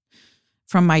friends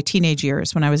from my teenage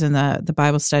years, when I was in the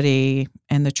Bible study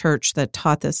and the church that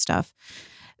taught this stuff,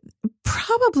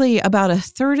 probably about a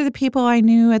third of the people I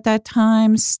knew at that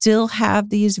time still have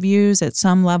these views at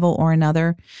some level or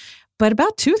another. But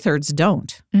about 2/3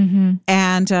 don't.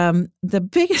 And the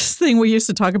biggest thing we used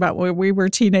to talk about when we were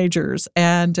teenagers,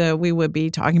 and we would be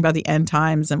talking about the end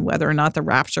times and whether or not the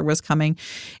rapture was coming,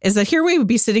 is that here we would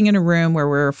be sitting in a room where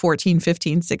we're 14,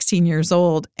 15, 16 years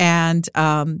old. And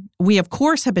we, of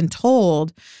course, have been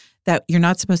told that you're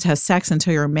not supposed to have sex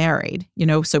until you're married,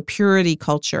 so purity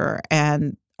culture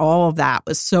and all of that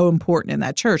was so important in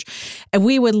that church. And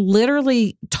we would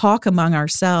literally talk among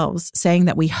ourselves saying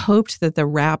that we hoped that the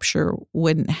rapture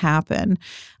wouldn't happen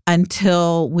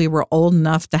until we were old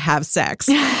enough to have sex.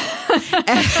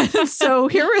 And so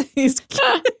here were these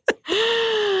kids.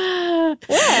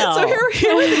 So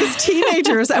here were these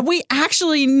teenagers, and we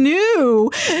actually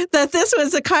knew that this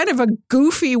was a kind of a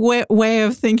goofy way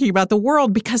of thinking about the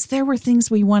world because there were things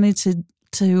we wanted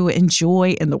to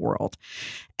enjoy in the world.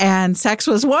 And sex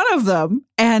was one of them.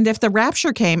 And if the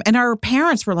rapture came, and our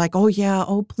parents were like,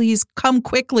 please come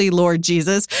quickly, Lord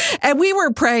Jesus. And we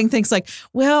were praying things like,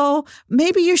 well,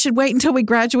 maybe you should wait until we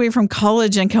graduate from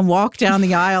college and can walk down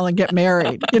the aisle and get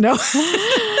married,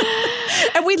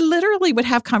 And we literally would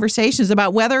have conversations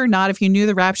about whether or not, if you knew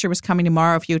the rapture was coming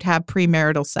tomorrow, if you'd have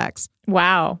premarital sex.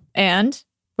 Wow. And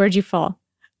where'd you fall?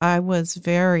 I was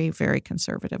very, very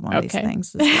conservative on these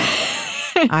things.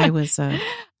 I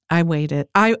waited.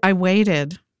 I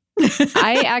waited.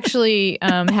 I actually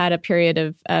had a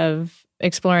period of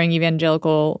exploring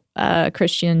evangelical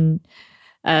Christian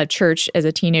church as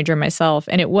a teenager myself.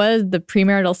 And it was the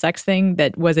premarital sex thing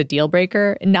that was a deal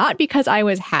breaker, not because I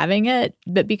was having it,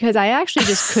 but because I actually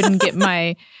just couldn't get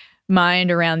my mind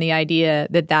around the idea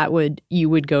that you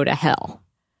would go to hell.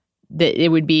 That it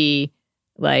would be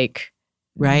like,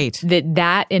 right.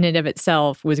 That in and of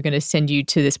itself was going to send you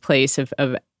to this place of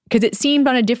because it seemed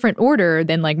on a different order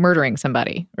than like murdering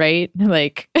somebody, right?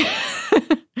 Like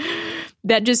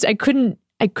that I couldn't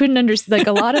I couldn't understand, like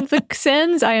a lot of the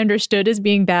sins I understood as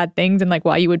being bad things and like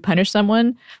why you would punish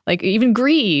someone, like even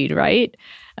greed, right?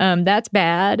 That's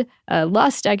bad.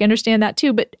 Lust, I can understand that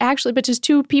too. But just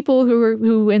two people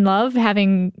who in love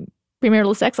having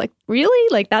premarital sex, like really?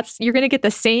 Like you're going to get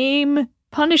the same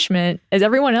punishment as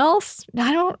everyone else?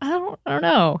 I don't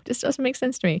know. Just doesn't make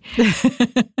sense to me.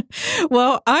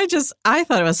 Well, I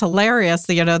thought it was hilarious,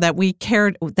 that we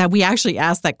cared, that we actually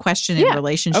asked that question in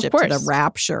relationship to the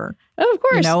rapture. Oh, of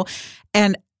course.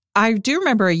 And I do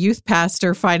remember a youth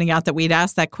pastor finding out that we'd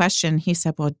asked that question. He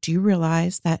said, well, do you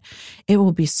realize that it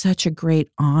will be such a great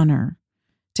honor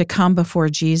to come before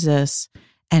Jesus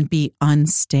and be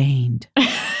unstained?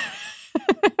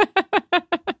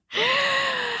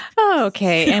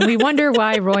 Okay. And we wonder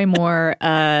why Roy Moore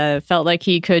felt like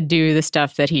he could do the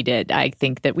stuff that he did. I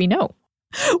think that we know.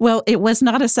 Well, it was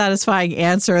not a satisfying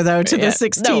answer, though, to the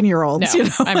 16-year-olds.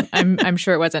 No. I'm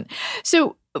sure it wasn't.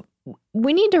 So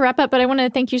we need to wrap up, but I want to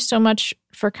thank you so much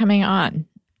for coming on.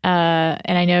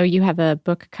 And I know you have a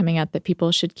book coming out that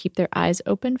people should keep their eyes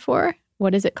open for.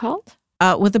 What is it called?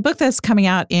 Well, the book that's coming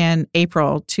out in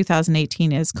April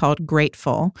 2018 is called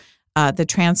Grateful, The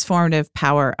Transformative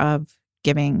Power of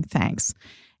Giving Thanks.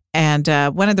 And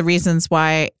one of the reasons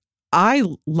why I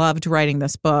loved writing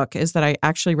this book is that I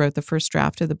actually wrote the first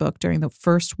draft of the book during the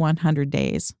first 100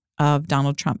 days of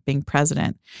Donald Trump being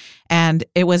president. And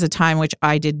it was a time which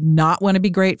I did not want to be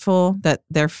grateful, that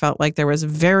there felt like there was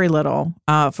very little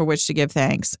for which to give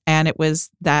thanks. And it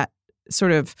was that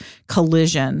sort of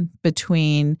collision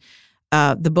between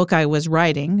the book I was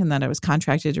writing and that I was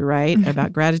contracted to write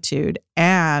about gratitude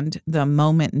and the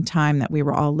moment in time that we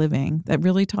were all living that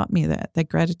really taught me that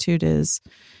gratitude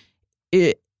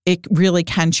it really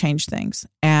can change things,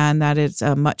 and that it's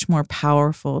a much more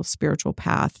powerful spiritual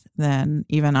path than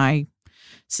even I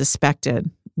suspected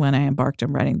when I embarked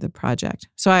on writing the project.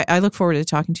 So I look forward to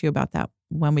talking to you about that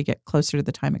when we get closer to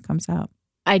the time it comes out.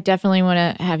 I definitely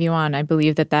want to have you on. I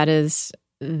believe that is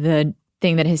the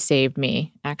thing that has saved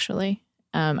me, actually.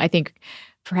 I think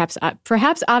perhaps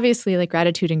obviously like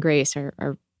gratitude and grace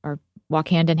are walk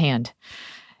hand in hand.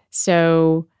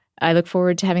 So I look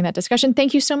forward to having that discussion.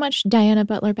 Thank you so much, Diana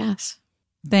Butler Bass.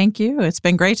 Thank you. It's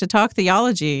been great to talk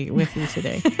theology with you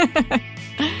today.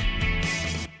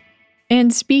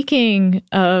 And speaking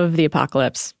of the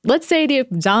apocalypse, let's say the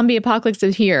zombie apocalypse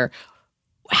is here.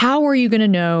 How are you going to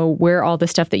know where all the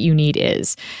stuff that you need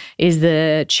is? Is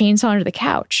the chainsaw under the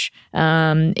couch?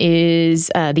 Is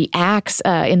the axe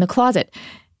in the closet?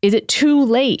 Is it too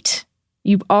late?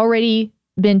 You've already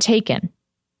been taken.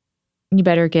 You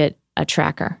better get a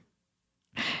tracker.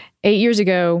 8 years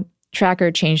ago,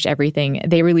 Tracker changed everything.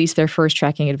 They released their first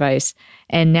tracking advice,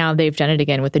 and now they've done it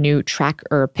again with the new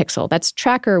Tracker Pixel. That's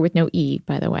Tracker with no E,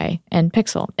 by the way, and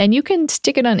Pixel. And you can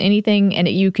stick it on anything, and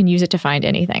you can use it to find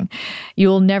anything.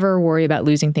 You'll never worry about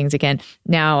losing things again.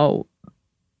 Now,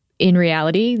 in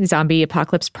reality, the zombie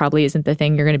apocalypse probably isn't the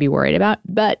thing you're going to be worried about,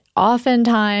 but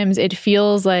oftentimes it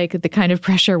feels like the kind of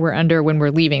pressure we're under when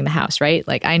we're leaving the house, right?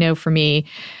 Like I know for me,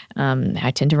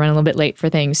 I tend to run a little bit late for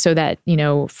things, so that,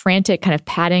 frantic kind of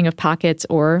padding of pockets,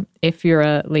 or if you're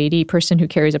a lady person who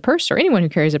carries a purse, or anyone who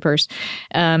carries a purse,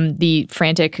 the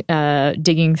frantic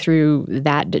digging through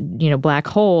that, black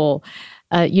hole,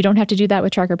 you don't have to do that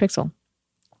with Tracker Pixel.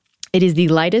 It is the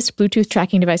lightest Bluetooth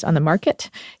tracking device on the market.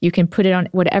 You can put it on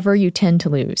whatever you tend to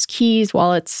lose. Keys,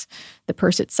 wallets, the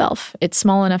purse itself. It's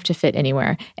small enough to fit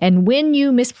anywhere. And when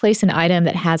you misplace an item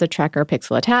that has a Tracker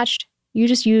Pixel attached, you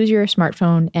just use your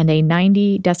smartphone and a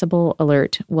 90 decibel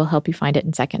alert will help you find it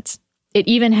in seconds. It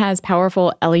even has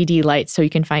powerful LED lights so you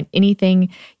can find anything,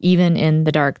 even in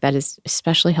the dark. That is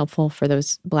especially helpful for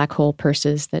those black hole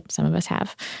purses that some of us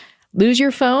have. Lose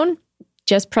your phone?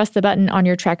 Just press the button on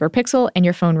your Tracker Pixel and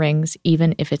your phone rings,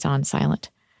 even if it's on silent.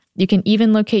 You can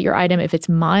even locate your item if it's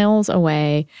miles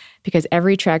away, because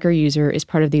every Tracker user is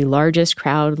part of the largest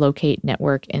crowd locate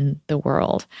network in the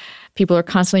world. People are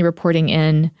constantly reporting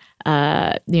in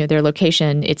their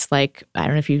location. It's like, I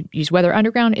don't know if you use Weather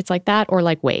Underground, it's like that, or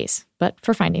like Waze, but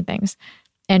for finding things.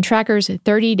 And Tracker's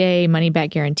 30-day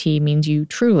money-back guarantee means you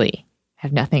truly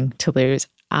have nothing to lose.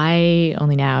 I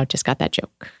only now just got that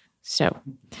joke. So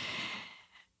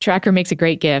Tracker makes a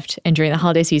great gift, and during the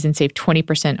holiday season, save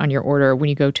 20% on your order when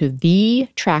you go to the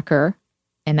Tracker,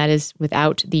 and that is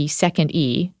without the second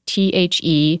E,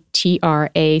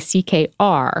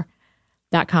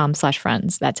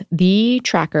 TheTracker.com/friends. That's the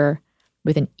Tracker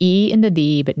with an E in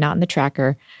the, but not in the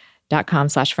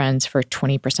Tracker.com/friends for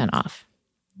 20% off.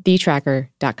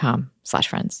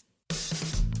 TheTracker.com/friends.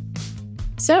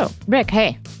 So, Rick,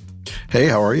 hey. Hey,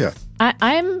 how are you?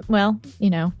 I'm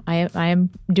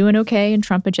doing okay in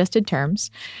Trump-adjusted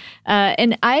terms.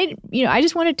 And I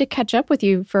just wanted to catch up with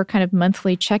you for a kind of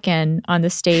monthly check-in on the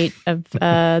state of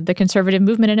the conservative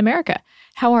movement in America.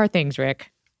 How are things,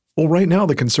 Rick? Well, right now,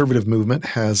 the conservative movement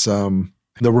has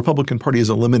the Republican Party has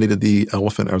eliminated the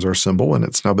elephant as our symbol, and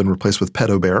it's now been replaced with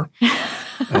Pedo Bear.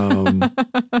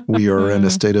 We are in a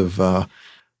state of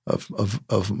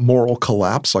moral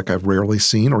collapse like I've rarely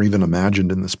seen or even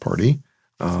imagined in this party.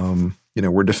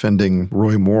 We're defending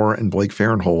Roy Moore and Blake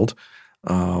Farenthold,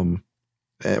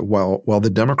 while the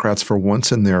Democrats, for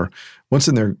once in their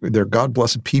God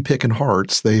blessed pea-picking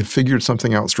hearts, they figured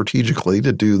something out strategically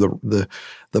to do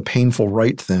the painful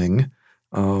right thing,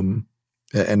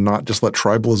 and not just let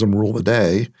tribalism rule the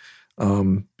day.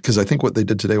 Because I think what they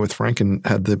did today with Franken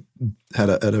had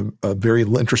a very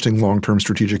interesting long-term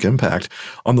strategic impact.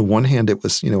 On the one hand, it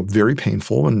was very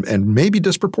painful and maybe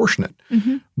disproportionate,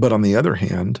 but on the other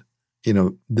hand,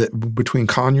 between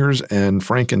Conyers and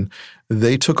Franken,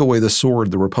 they took away the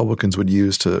sword the Republicans would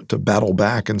use to battle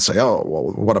back and say, oh,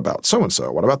 well, what about so and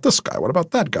so? What about this guy? What about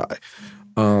that guy?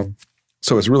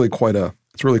 So it's really quite a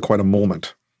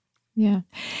moment. Yeah,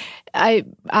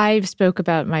 I spoke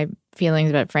about my feelings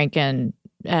about Franken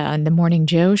on the Morning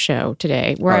Joe show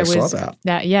today, where I saw that.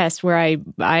 Where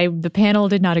the panel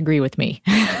did not agree with me,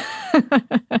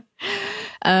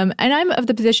 and I'm of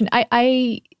the position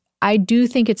I do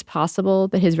think it's possible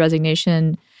that his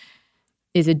resignation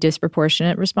is a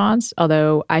disproportionate response,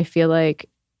 although I feel like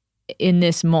in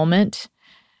this moment,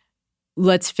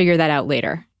 let's figure that out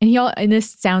later. And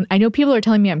I know people are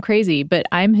telling me I'm crazy, but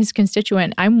I'm his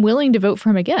constituent. I'm willing to vote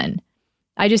for him again.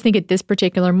 I just think at this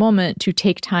particular moment, to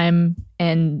take time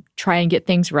and try and get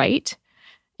things right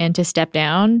and to step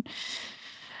down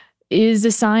is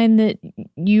a sign that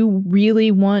you really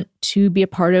want to be a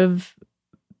part of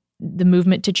the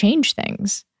movement to change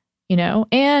things,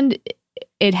 and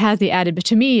it has the added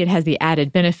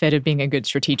benefit of being a good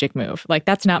strategic move. Like,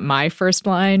 that's not my first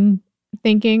line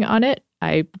thinking on it.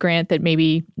 I grant that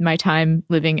maybe my time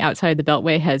living outside the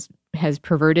Beltway has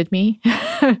perverted me.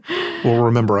 Well,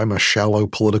 remember, I'm a shallow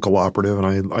political operative,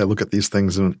 and I look at these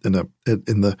things in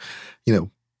the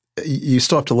you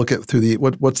still have to look at through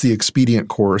what's the expedient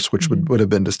course, which would have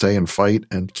been to stay and fight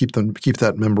and keep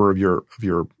that member of your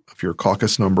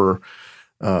caucus number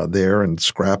there and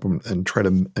scrap them and try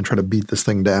to beat this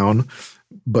thing down.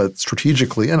 But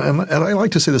strategically, and I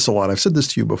like to say this a lot. I've said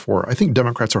this to you before. I think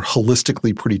Democrats are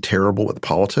holistically pretty terrible at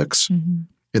politics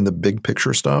in the big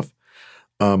picture stuff.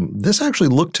 This actually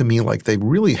looked to me like they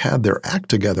really had their act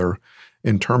together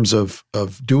in terms of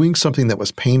doing something that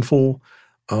was painful,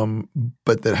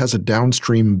 but that has a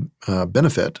downstream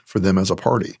benefit for them as a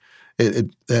party.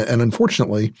 And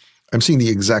unfortunately, I'm seeing the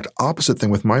exact opposite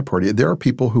thing with my party. There are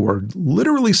people who are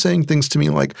literally saying things to me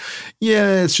like,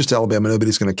 yeah, it's just Alabama.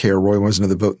 Nobody's going to care. Roy wants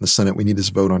another vote in the Senate. We need his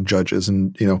vote on judges.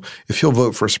 And, if he'll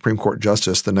vote for a Supreme Court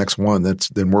justice, the next one,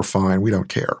 then we're fine. We don't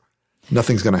care.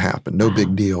 Nothing's going to happen. No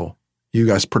big deal. You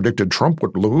guys predicted Trump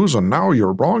would lose, and now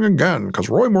you're wrong again because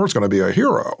Roy Moore's going to be a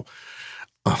hero.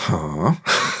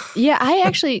 Yeah, I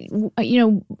actually,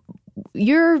 you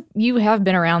have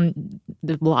been around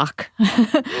the block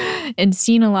and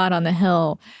seen a lot on the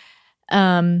Hill.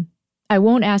 I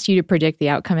won't ask you to predict the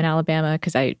outcome in Alabama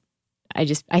because I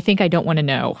think I don't want to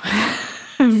know.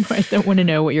 I don't want to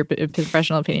know what your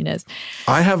professional opinion is.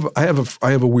 I have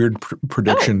a weird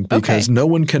prediction because no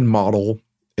one can model,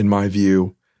 in my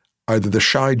view, either the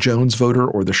shy Jones voter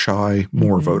or the shy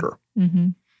Moore voter.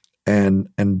 And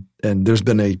there's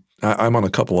been I'm on a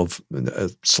couple of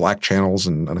Slack channels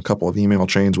and a couple of email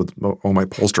chains with all my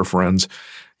pollster friends.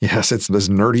 Yes, it's as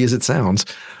nerdy as it sounds.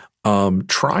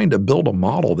 Trying to build a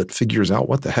model that figures out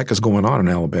what the heck is going on in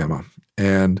Alabama.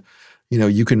 And,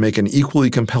 you can make an equally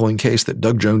compelling case that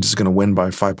Doug Jones is going to win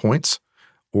by 5 points,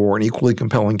 or an equally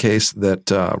compelling case that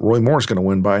Roy Moore is going to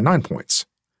win by 9 points.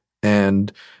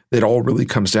 And it all really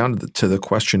comes down to the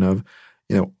question of,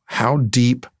 how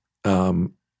deep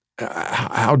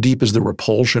is the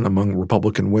repulsion among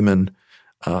Republican women,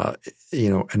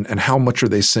 and how much are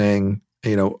they saying,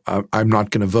 I'm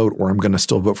not going to vote, or I'm going to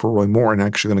still vote for Roy Moore and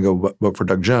actually going to go vote for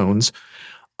Doug Jones.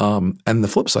 And the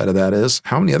flip side of that is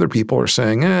how many other people are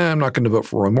saying, I'm not going to vote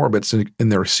for Roy Moore, but in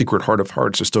their secret heart of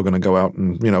hearts are still going to go out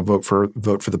and, vote for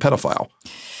the pedophile.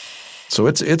 So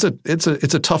it's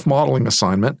a tough modeling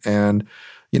assignment. And,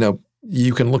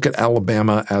 you can look at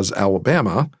Alabama as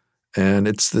Alabama, and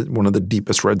it's one of the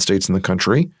deepest red states in the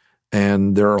country.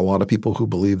 And there are a lot of people who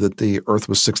believe that the earth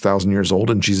was 6,000 years old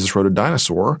and Jesus rode a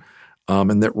dinosaur,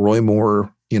 and that Roy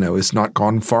Moore, is not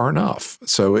gone far enough.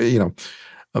 So,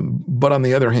 But on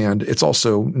the other hand, it's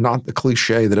also not the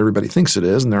cliche that everybody thinks it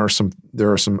is. And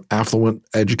there are some affluent,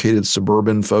 educated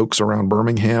suburban folks around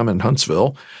Birmingham and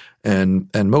Huntsville and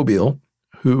Mobile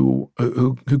who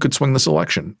could swing this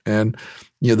election. And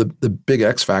the big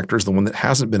X factor is the one that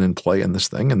hasn't been in play in this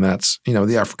thing, and that's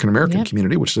the African American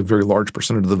community, which is a very large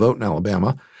percentage of the vote in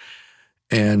Alabama.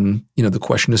 And the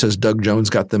question is, has Doug Jones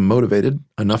got them motivated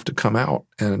enough to come out?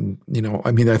 And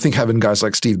I think having guys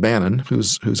like Steve Bannon,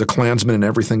 who's a Klansman in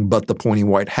everything but the pointy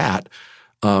white hat,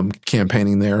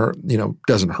 campaigning there,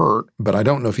 doesn't hurt. But I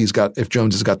don't know if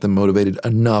Jones has got them motivated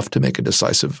enough to make a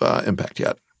decisive impact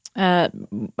yet.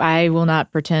 I will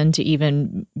not pretend to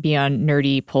even be on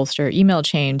nerdy pollster email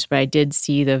chains, but I did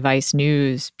see the Vice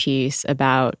News piece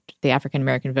about the African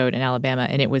American vote in Alabama,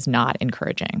 and it was not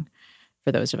encouraging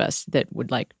for those of us that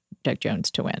would like Doug Jones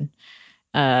to win.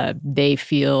 They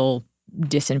feel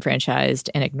disenfranchised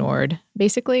and ignored,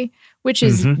 basically, which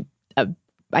is,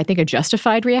 I think, a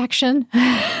justified reaction.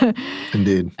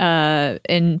 Indeed.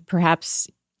 And perhaps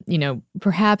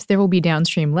there will be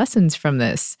downstream lessons from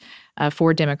this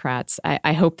for Democrats.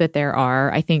 I hope that there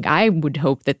are. I would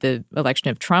hope that the election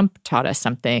of Trump taught us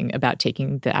something about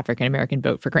taking the African American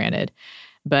vote for granted.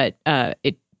 But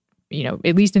it,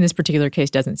 at least in this particular case,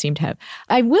 doesn't seem to have.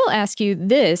 I will ask you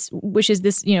this, which is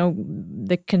this,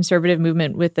 the conservative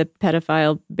movement with the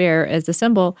pedophile bear as the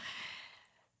symbol.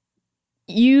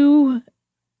 Your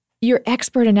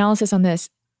expert analysis on this,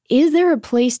 is there a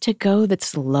place to go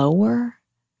that's lower?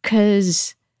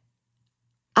 Because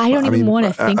I don't even want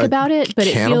to think about it, but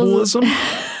cannibalism? It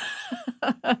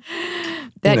feels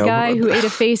that guy who ate a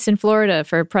face in Florida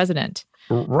for president.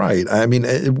 Right. I mean,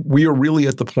 we are really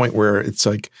at the point where it's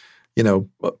like,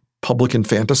 public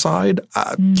infanticide,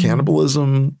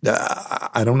 cannibalism.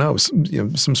 I don't know,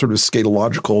 some sort of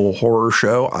scatological horror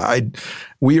show.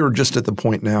 We are just at the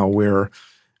point now where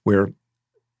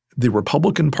the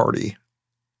Republican Party,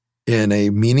 in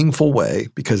a meaningful way,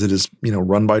 because it is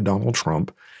run by Donald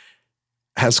Trump,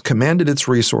 has commanded its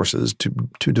resources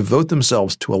to devote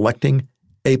themselves to electing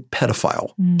a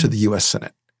pedophile to the U.S.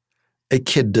 Senate, a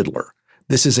kid diddler.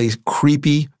 This is a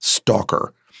creepy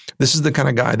stalker. This is the kind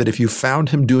of guy that if you found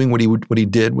him doing what he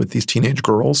did with these teenage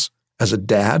girls as a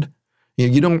dad,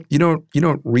 you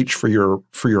don't reach for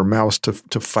your mouse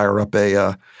to fire up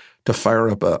a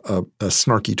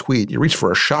snarky tweet. You reach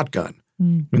for a shotgun.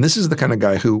 And this is the kind of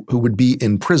guy who would be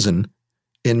in prison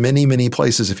in many, many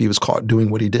places if he was caught doing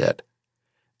what he did.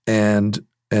 And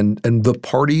the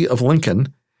party of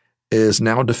Lincoln is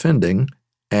now defending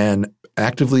and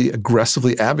actively,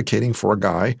 aggressively advocating for a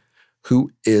guy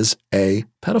who is a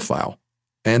pedophile.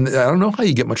 And I don't know how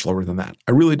you get much lower than that.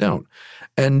 I really don't.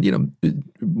 And,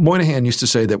 Moynihan used to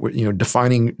say that we're,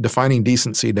 defining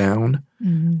decency down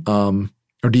or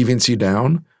deviancy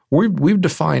down. We've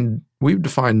defined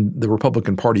the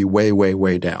Republican Party way, way,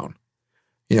 way down.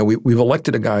 We've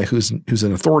elected a guy who's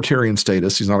an authoritarian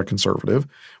status. He's not a conservative.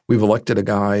 We've elected a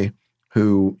guy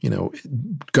who,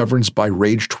 governs by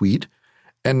rage tweet.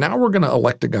 And now we're going to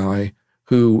elect a guy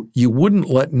who you wouldn't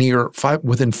let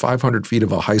within 500 feet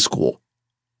of a high school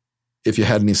if you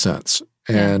had any sense.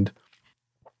 And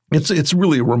it's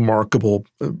really a remarkable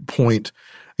point.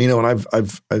 And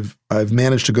I've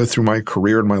managed to go through my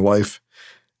career and my life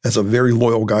as a very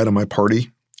loyal guy to my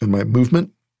party and my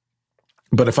movement.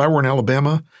 But if I were in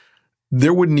Alabama,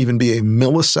 there wouldn't even be a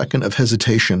millisecond of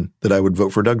hesitation that I would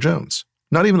vote for Doug Jones.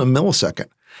 Not even a millisecond.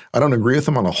 I don't agree with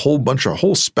him on a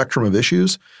whole spectrum of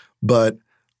issues, but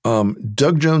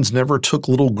Doug Jones never took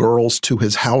little girls to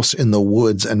his house in the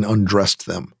woods and undressed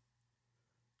them.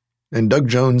 And Doug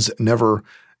Jones never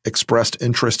expressed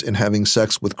interest in having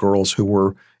sex with girls who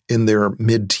were in their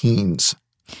mid-teens.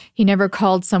 He never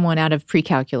called someone out of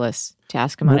pre-calculus to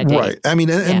ask him on a date. Right. I mean,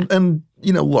 and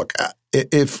look,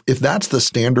 if that's the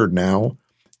standard now,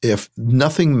 if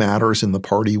nothing matters in the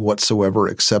party whatsoever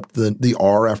except the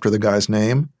R after the guy's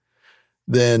name,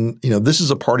 then, this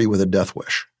is a party with a death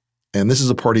wish. And this is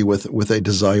a party with a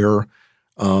desire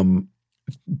to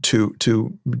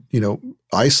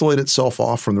isolate itself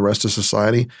off from the rest of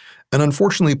society. And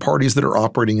unfortunately, parties that are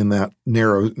operating in that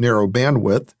narrow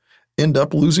bandwidth end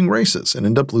up losing races and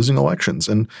end up losing elections.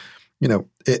 And,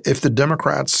 if the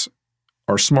Democrats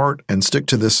are smart and stick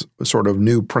to this sort of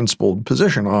new principled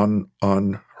position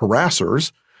on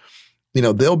harassers,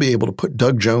 they'll be able to put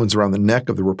Doug Jones around the neck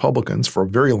of the Republicans for a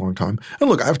very long time. And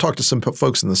look, I've talked to some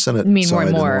folks in the Senate. You mean more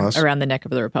and more around the neck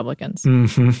of the Republicans?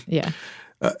 Mm-hmm. Yeah.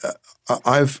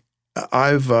 I've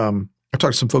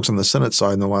talked to some folks on the Senate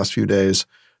side in the last few days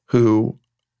who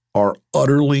are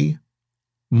utterly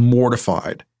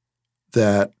mortified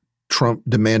that Trump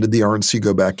demanded the RNC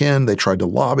go back in. They tried to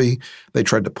lobby. They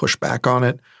tried to push back on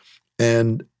it.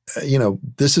 And,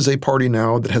 this is a party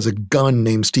now that has a gun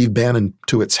named Steve Bannon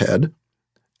to its head.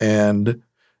 And,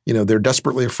 they're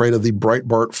desperately afraid of the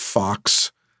Breitbart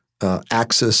Fox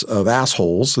axis of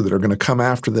assholes that are going to come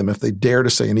after them if they dare to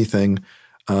say anything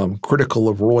critical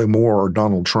of Roy Moore or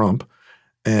Donald Trump.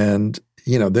 And,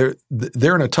 they're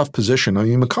in a tough position. I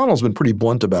mean, McConnell's been pretty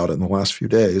blunt about it in the last few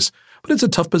days, but it's a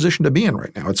tough position to be in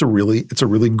right now. It's a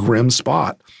really grim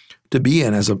spot to be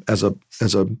in as a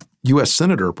U.S.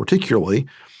 senator, particularly,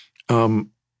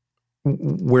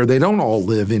 where they don't all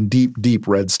live in deep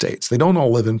red states. They don't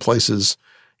all live in places,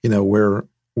 where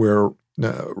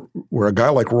a guy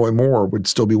like Roy Moore would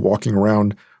still be walking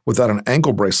around without an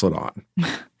ankle bracelet on.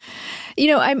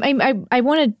 I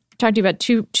want to talk to you about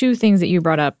two things that you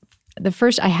brought up. The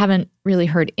first, I haven't really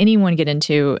heard anyone get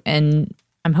into, and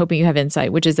I'm hoping you have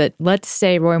insight, which is that let's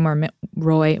say Roy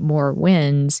Moore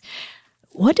wins.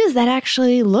 What does that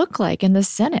actually look like in the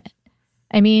Senate?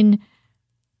 I mean,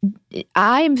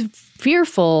 I'm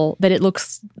fearful that it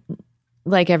looks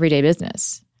like everyday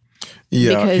business.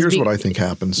 Yeah, here's what I think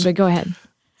happens. But go ahead.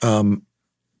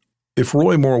 If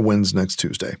Roy Moore wins next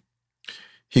Tuesday,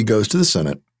 he goes to the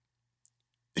Senate.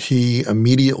 He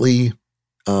immediately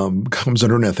comes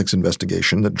under an ethics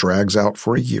investigation that drags out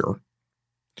for a year,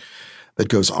 that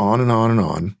goes on and on and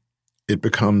on. It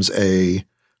becomes a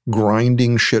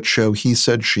grinding shit show, he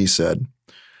said, she said.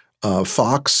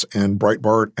 Fox and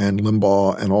Breitbart and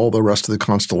Limbaugh and all the rest of the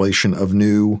constellation of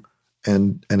new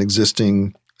and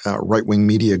existing right-wing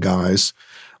media guys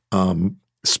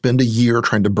spend a year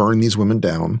trying to burn these women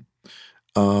down.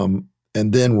 And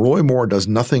then Roy Moore does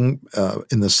nothing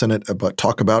in the Senate but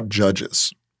talk about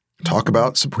judges, talk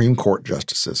about Supreme Court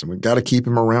justices. And we've got to keep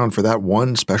him around for that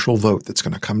one special vote that's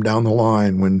going to come down the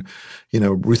line when,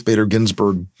 Ruth Bader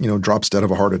Ginsburg, drops dead of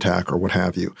a heart attack or what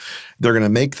have you. They're going to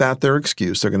make that their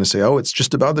excuse. They're going to say, oh, it's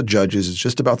just about the judges. It's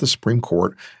just about the Supreme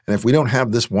Court. And if we don't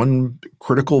have this one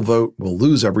critical vote, we'll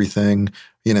lose everything,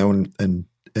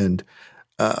 and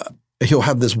he'll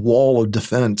have this wall of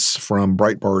defense from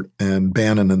Breitbart and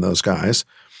Bannon and those guys.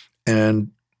 And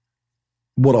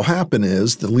what'll happen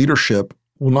is the leadership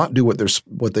will not do what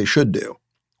they should do.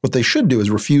 What they should do is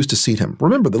refuse to seat him.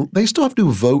 Remember, they still have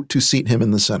to vote to seat him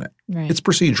in the Senate. Right. It's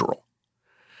procedural.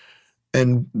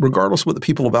 And regardless of what the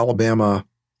people of Alabama,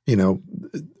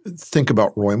 think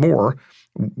about Roy Moore,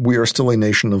 we are still a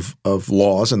nation of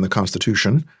laws and the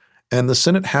Constitution. And the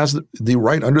Senate has the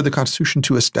right under the Constitution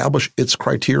to establish its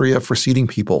criteria for seating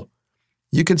people.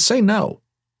 You could say no.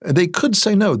 They could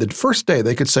say no. The first day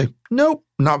they could say, nope,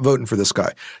 not voting for this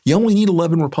guy. You only need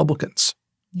 11 Republicans.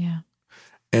 Yeah.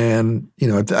 And,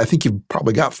 I think you've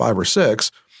probably got 5 or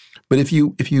 6. But if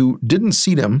you didn't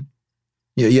seat him,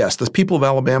 yes, the people of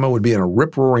Alabama would be in a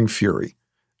rip-roaring fury.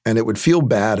 And it would feel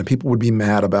bad and people would be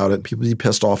mad about it. People would be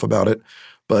pissed off about it.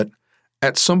 But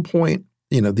at some point,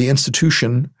 the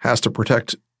institution has to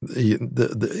protect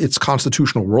its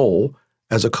constitutional role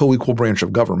as a co-equal branch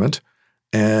of government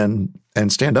and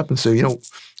stand up and say,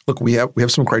 look, we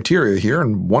have some criteria here,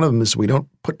 and one of them is we don't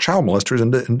put child molesters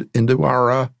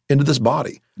into this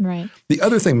body. Right. The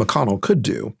other thing McConnell could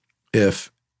do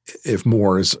if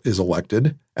Moore is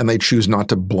elected and they choose not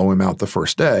to blow him out the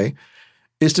first day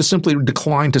is to simply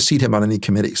decline to seat him on any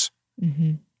committees.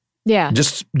 Mm-hmm. Yeah.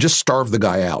 Just starve the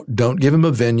guy out. Don't give him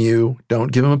a venue.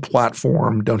 Don't give him a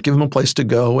platform. Don't give him a place to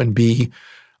go and be,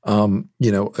 a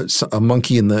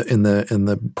monkey in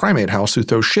the primate house who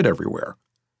throws shit everywhere.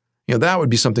 That would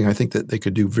be something I think that they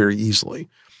could do very easily.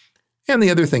 And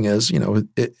the other thing is,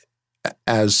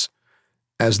 as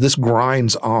this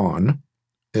grinds on,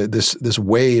 this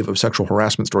wave of sexual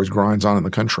harassment stories grinds on in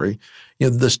the country,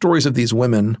 the stories of these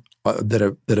women that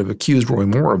have accused Roy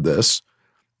Moore of this,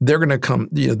 they're going to come,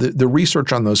 the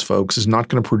research on those folks is not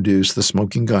going to produce the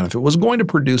smoking gun. If it was going to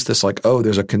produce this like, oh,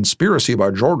 there's a conspiracy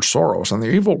by George Soros and the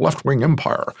evil left-wing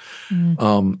empire,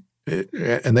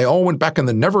 and they all went back in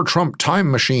the never Trump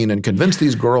time machine and convinced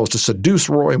these girls to seduce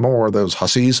Roy Moore, those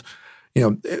hussies,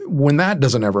 when that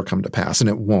doesn't ever come to pass,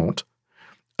 and it won't,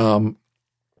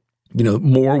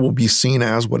 Moore will be seen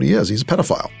as what he is. He's a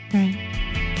pedophile. Right.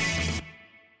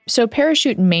 So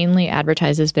Parachute mainly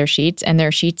advertises their sheets, and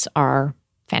their sheets are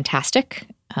fantastic.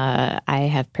 I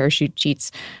have Parachute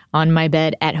sheets on my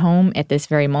bed at home at this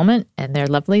very moment, and they're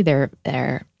lovely. They're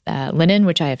linen,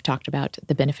 which I have talked about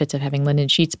the benefits of having linen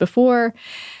sheets before.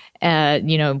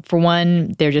 For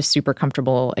one, they're just super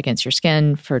comfortable against your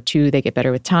skin. For 2, they get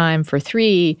better with time. For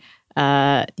 3,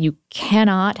 you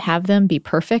cannot have them be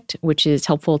perfect, which is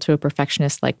helpful to a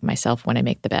perfectionist like myself when I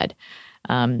make the bed.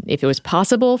 If it was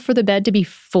possible for the bed to be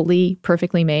fully,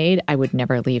 perfectly made, I would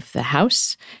never leave the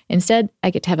house. Instead, I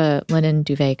get to have a linen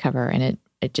duvet cover, and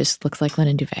it just looks like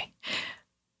linen duvet.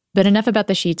 But enough about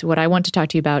the sheets. What I want to talk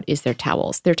to you about is their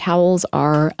towels. Their towels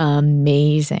are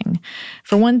amazing.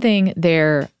 For one thing,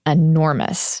 they're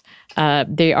enormous.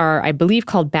 They are, I believe,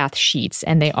 called bath sheets,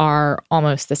 and they are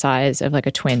almost the size of like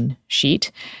a twin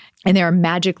sheet. And they are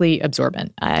magically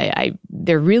absorbent.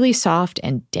 They're really soft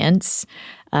and dense.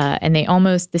 And they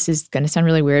almost, this is going to sound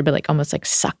really weird, but like almost like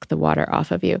suck the water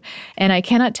off of you. And I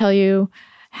cannot tell you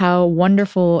how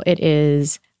wonderful it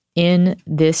is in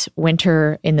this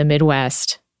winter in the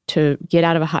Midwest to get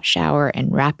out of a hot shower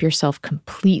and wrap yourself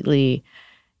completely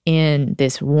in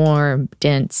this warm,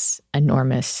 dense,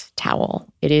 enormous towel.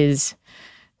 It is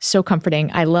so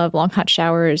comforting. I love long hot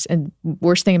showers, and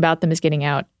worst thing about them is getting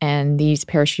out. And these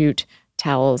parachute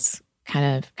towels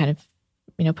kind of put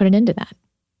an end to that.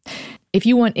 If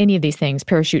you want any of these things,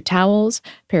 parachute towels,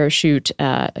 parachute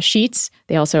sheets,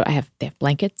 they have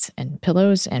blankets and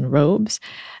pillows and robes.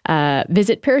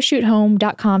 Visit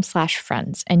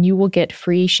parachutehome.com/friends, and you will get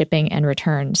free shipping and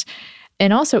returns.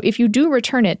 And also, if you do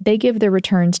return it, they give their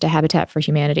returns to Habitat for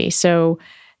Humanity. So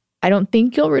I don't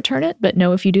think you'll return it, but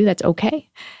no, if you do, that's okay.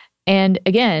 And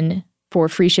again, for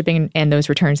free shipping and those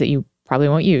returns that you probably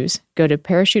won't use, go to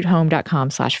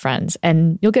parachutehome.com/friends,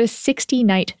 and you'll get a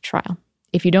 60-night trial.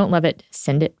 If you don't love it,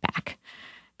 send it back.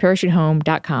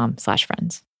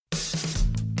 parachutehome.com/friends.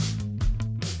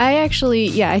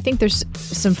 I think there's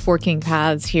some forking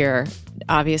paths here,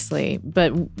 obviously.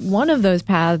 But one of those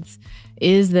paths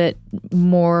is that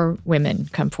more women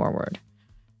come forward.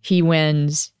 He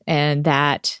wins, and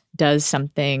that does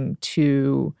something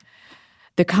to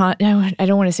I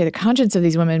don't want to say the conscience of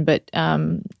these women, but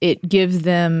it gives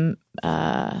them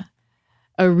a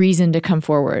reason to come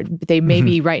forward. They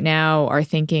maybe right now are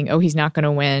thinking, oh, he's not going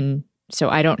to win, so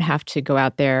I don't have to go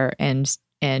out there and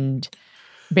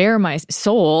bare my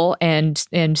soul and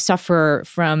suffer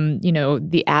from,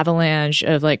 the avalanche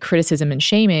of like criticism and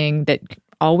shaming that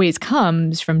always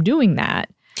comes from doing that.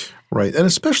 Right. And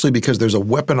especially because there's a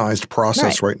weaponized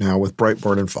process right now with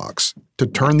Breitbart and Fox to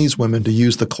turn these women to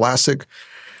use the classic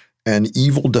and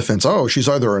evil defense. Oh, she's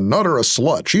either a nut or a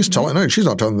slut. She's she's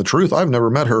not telling the truth. I've never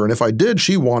met her. And if I did,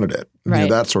 she wanted it. Right.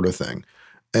 That sort of thing.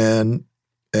 And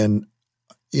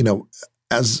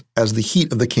as the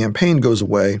heat of the campaign goes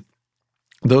away,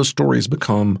 those stories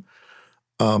become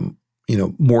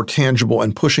more tangible,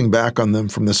 and pushing back on them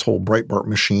from this whole Breitbart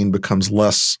machine becomes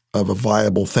less of a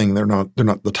viable thing. They're not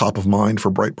the top of mind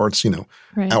for Breitbart's,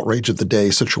 outrage of the day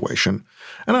situation.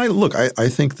 And I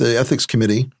think the ethics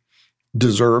committee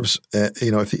deserves,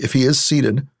 if he is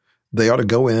seated, they ought to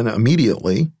go in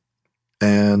immediately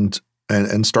and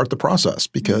start the process,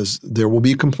 because there will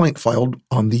be a complaint filed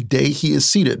on the day he is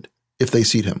seated if they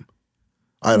seat him.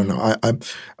 I don't know.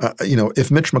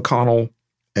 If Mitch McConnell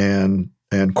and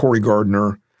Cory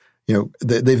Gardner,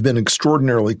 they've been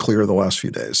extraordinarily clear the last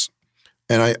few days.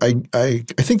 And I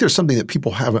think there's something that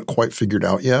people haven't quite figured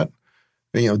out yet.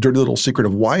 Dirty little secret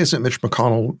of why isn't Mitch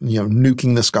McConnell,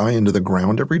 nuking this guy into the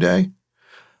ground every day?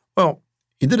 Well,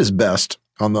 he did his best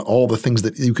on all the things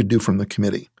that you could do from the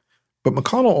committee. But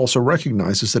McConnell also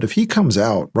recognizes that if he comes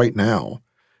out right now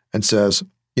and says,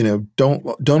 don't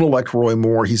elect Roy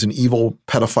Moore, he's an evil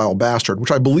pedophile bastard,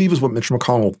 which I believe is what Mitch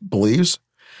McConnell believes,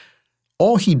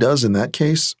 all he does in that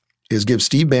case is give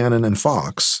Steve Bannon and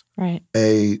Fox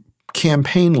a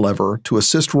campaign lever to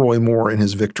assist Roy Moore in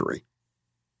his victory.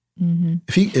 Mm-hmm.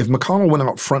 If McConnell went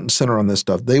out front and center on this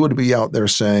stuff, they would be out there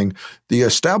saying, the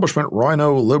establishment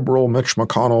rhino liberal Mitch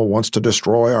McConnell wants to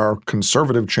destroy our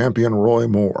conservative champion Roy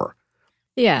Moore.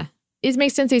 Yeah. It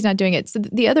makes sense he's not doing it. So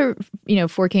the other,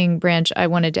 forking branch I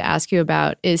wanted to ask you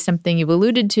about is something you've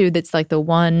alluded to that's like the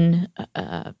one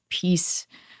piece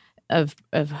of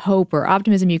hope or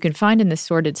optimism you can find in this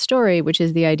sordid story, which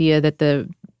is the idea that the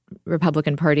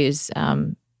Republican Party is,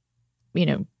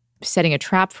 setting a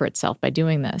trap for itself by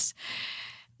doing this.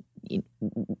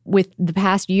 With the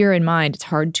past year in mind, it's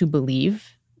hard to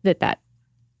believe that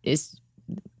is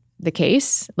the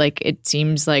case. Like, it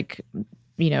seems like,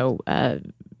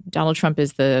 Donald Trump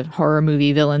is the horror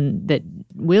movie villain that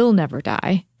will never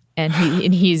die, and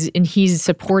he's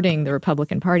supporting the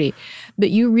Republican Party. But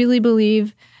you really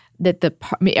believe that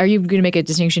are you going to make a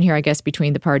distinction here, I guess,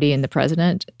 between the party and the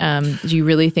president? Do you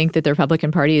really think that the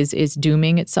Republican Party is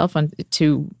dooming itself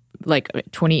to like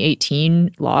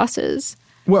 2018 losses?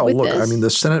 Well, look, this?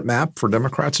 The Senate map for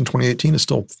Democrats in 2018 is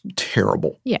still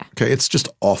terrible. Yeah. Okay, it's just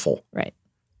awful. Right.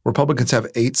 Republicans have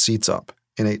 8 seats up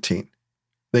in 18.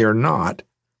 They are not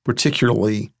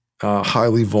particularly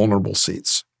highly vulnerable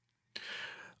seats.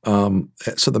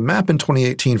 So the map in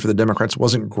 2018 for the Democrats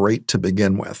wasn't great to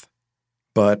begin with.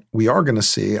 But we are going to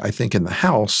see, I think, in the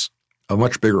House, a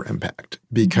much bigger impact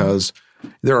because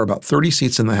there are about 30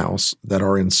 seats in the House that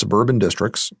are in suburban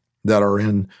districts, that are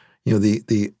in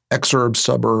the exurb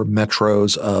suburb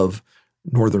metros of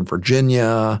Northern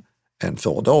Virginia and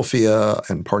Philadelphia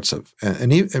and parts of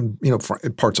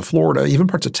parts of Florida, even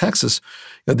parts of Texas.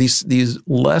 These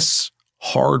less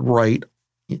hard right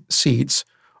seats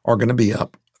are going to be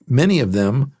up. Many of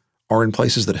them are in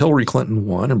places that Hillary Clinton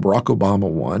won and Barack Obama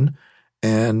won.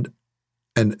 And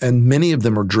many of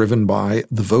them are driven by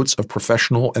the votes of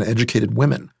professional and educated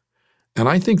women. And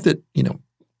I think that,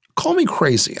 call me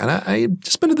crazy. And I've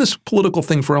just been to this political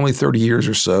thing for only 30 years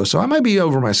or so I might be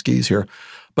over my skis here.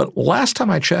 But last time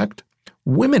I checked,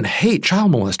 women hate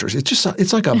child molesters.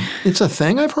 It's a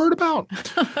thing I've heard about.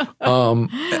 And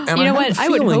you know what? I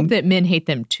would hope that men hate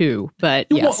them too, but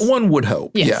yes. One would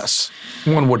hope, yes.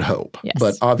 One would hope. Yes.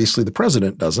 But obviously the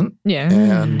president doesn't. Yeah.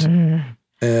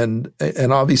 And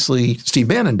obviously Steve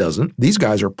Bannon doesn't. These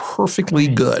guys are perfectly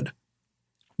good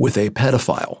with a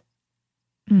pedophile,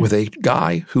 with a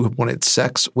guy who wanted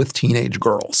sex with teenage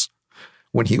girls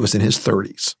when he was in his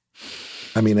 30s.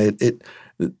 I mean,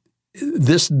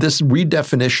 this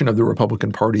redefinition of the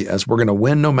Republican Party as we're going to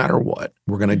win no matter what.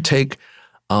 We're going to take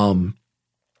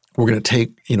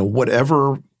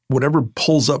whatever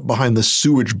pulls up behind the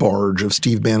sewage barge of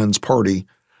Steve Bannon's party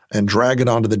and drag it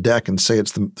onto the deck and say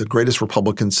it's the greatest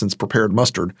Republican since prepared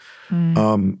mustard.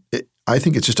 I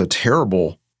think it's just a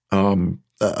terrible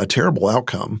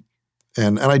outcome.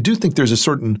 And I do think there's a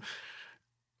certain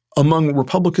among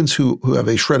Republicans who have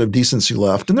a shred of decency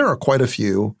left, and there are quite a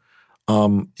few,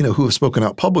 who have spoken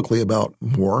out publicly about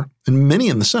war, and many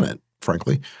in the Senate,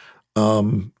 frankly.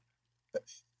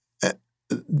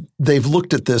 They've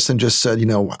looked at this and just said,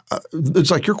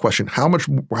 it's like your question: how much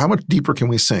deeper can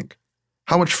we sink?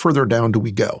 How much further down do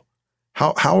we go?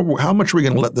 How much are we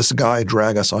going to let this guy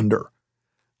drag us under?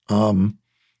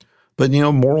 But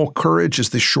moral courage is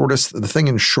the thing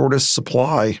in shortest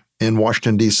supply in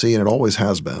Washington, D.C., and it always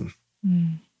has been.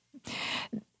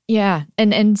 Yeah.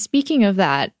 And speaking of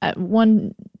that,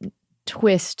 one more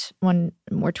twist on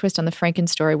the Franken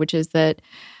story, which is that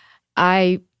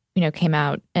I, came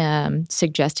out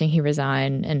suggesting he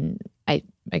resign. And I,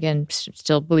 again,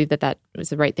 still believe that was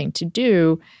the right thing to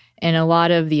do. And a lot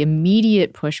of the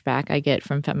immediate pushback I get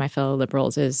from my fellow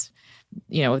liberals is,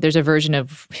 there's a version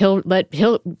of he'll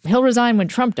resign when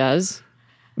Trump does.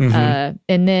 And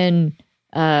then,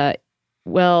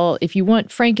 well, if you want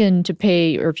Franken to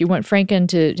pay, or if you want Franken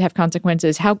to have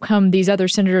consequences, how come these other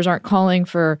senators aren't calling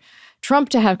for Trump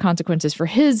to have consequences for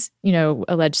his,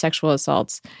 alleged sexual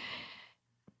assaults?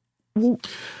 And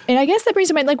I guess that brings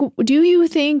to mind, do you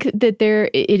think that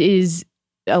it is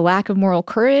a lack of moral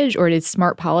courage, or it is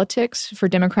smart politics for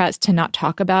Democrats to not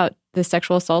talk about the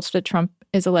sexual assaults that Trump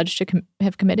is alleged to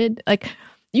have committed?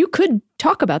 You could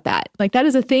talk about that. That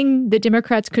is a thing that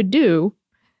Democrats could do.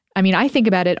 I mean, I think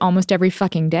about it almost every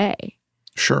fucking day.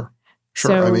 Sure.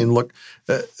 So, I mean, look,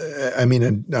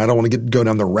 and I don't want to go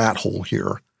down the rat hole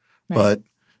here, but,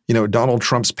 Donald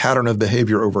Trump's pattern of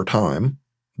behavior over time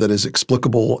that is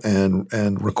explicable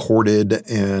and recorded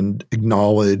and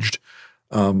acknowledged,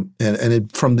 from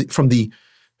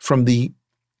the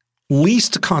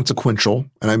least consequential,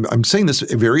 and I'm saying this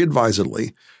very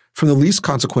advisedly, from the least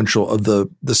consequential of the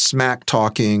smack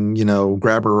talking,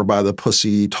 grab her by the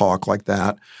pussy talk like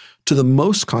that, to the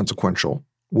most consequential,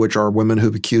 which are women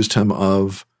who've accused him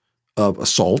of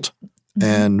assault,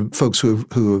 and folks who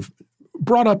have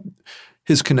brought up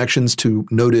his connections to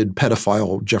noted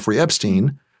pedophile Jeffrey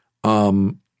Epstein.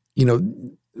 From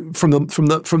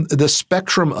the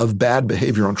spectrum of bad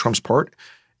behavior on Trump's part,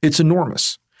 it's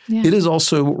enormous. Yeah. It is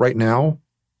also right now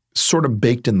sort of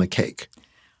baked in the cake.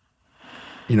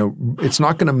 It's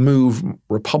not going to move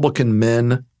Republican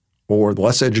men or the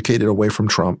less educated away from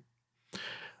Trump.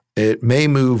 It may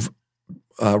move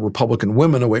Republican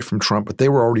women away from Trump, but they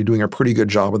were already doing a pretty good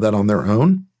job of that on their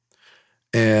own.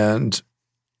 And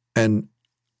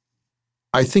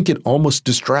I think it almost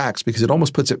distracts because it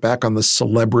almost puts it back on the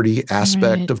celebrity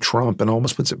aspect of Trump, and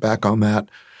almost puts it back on that,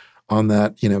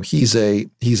 he's a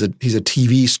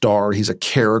TV star, he's a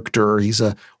character, he's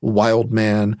a wild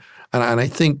man. And I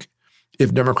think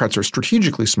if Democrats are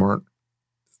strategically smart,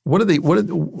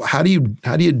 how do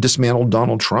you dismantle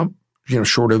Donald Trump?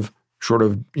 Short of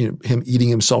him eating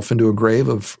himself into a grave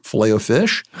of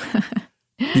Filet-O-Fish.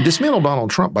 You dismantle Donald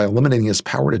Trump by eliminating his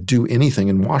power to do anything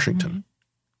in Washington.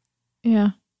 Yeah.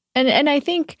 And I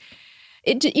think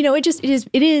it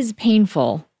is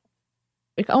painful,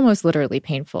 almost literally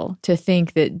painful, to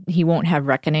think that he won't have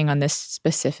reckoning on this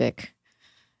specific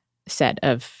set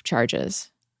of charges.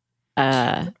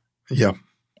 Yeah.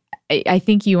 I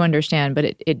think you understand,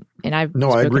 but and I've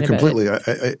no, I agree completely.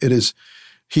 It.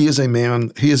 He is a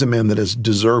man that has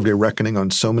deserved a reckoning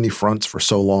on so many fronts for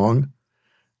so long,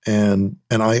 and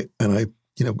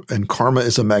karma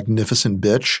is a magnificent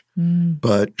bitch,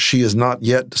 but she has not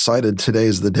yet decided today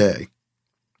is the day,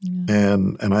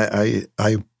 and I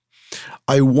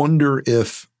wonder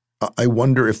if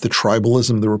the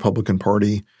tribalism of the Republican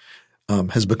Party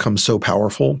has become so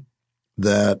powerful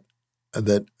that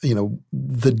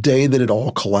the day that it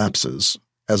all collapses,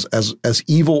 as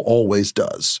evil always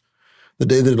does, the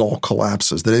day that it all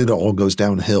collapses, the day that it all goes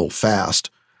downhill fast.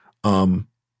 I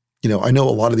know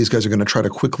a lot of these guys are going to try to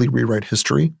quickly rewrite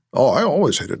history. Oh, I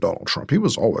always hated Donald Trump. He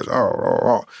was always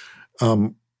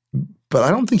but I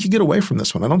don't think you get away from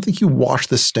this one. I don't think you wash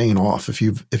this stain off. If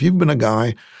you've been a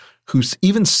guy who's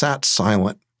even sat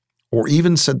silent or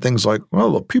even said things like,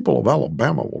 well, the people of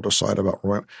Alabama will decide about,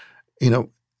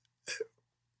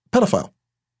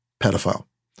 pedophile.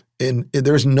 And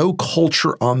there's no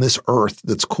culture on this earth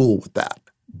that's cool with that.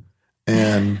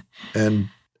 And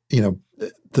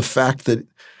the fact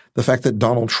that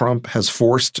Donald Trump has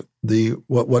forced at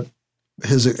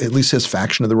least his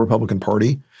faction of the Republican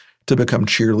Party to become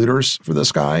cheerleaders for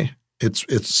this guy,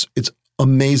 it's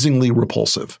amazingly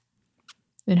repulsive.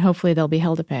 And hopefully they'll be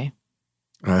held to pay.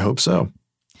 I hope so.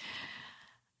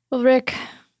 Well, Rick,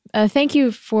 thank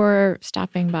you for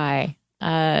stopping by.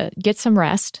 Get some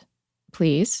rest,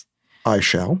 please. I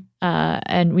shall.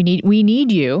 And we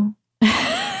need you.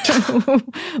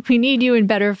 We need you in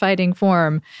better fighting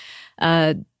form.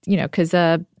 Because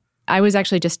I was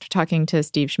actually just talking to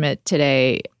Steve Schmidt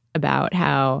today about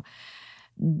how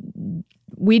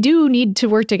we do need to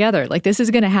work together. Like, this is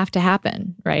going to have to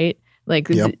happen, right? Like,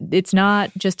 It's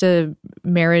not just a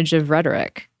marriage of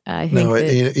rhetoric. I think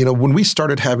when we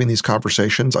started having these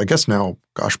conversations, I guess now,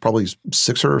 probably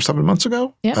 6 or 7 months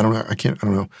ago. Yeah. I don't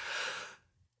know.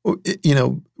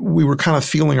 We were kind of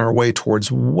feeling our way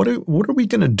towards what are we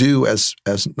going to do as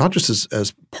not just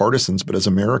as partisans, but as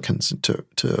Americans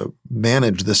to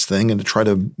manage this thing and to try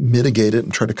to mitigate it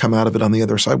and try to come out of it on the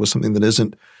other side with something that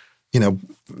isn't,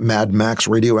 Mad Max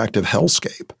radioactive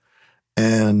hellscape.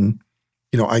 And,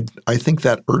 I think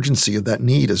that urgency of that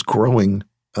need is growing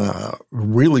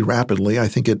really rapidly. I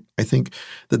think that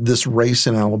this race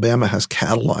in Alabama has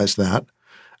catalyzed that.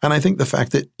 And I think the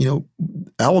fact that,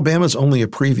 Alabama is only a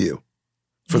preview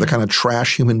for the kind of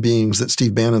trash human beings that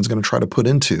Steve Bannon's going to try to put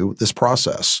into this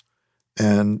process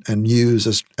and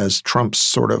use as Trump's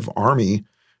sort of army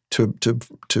to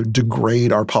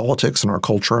degrade our politics and our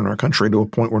culture and our country to a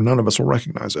point where none of us will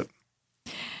recognize it.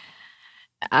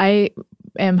 I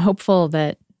am hopeful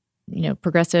that,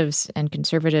 progressives and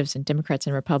conservatives and Democrats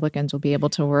and Republicans will be able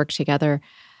to work together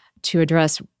to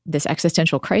address this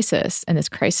existential crisis and this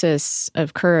crisis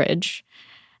of courage.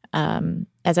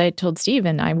 As I told Steve,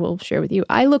 and I will share with you,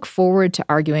 I look forward to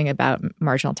arguing about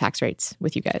marginal tax rates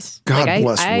with you guys. God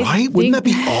bless, right? Wouldn't that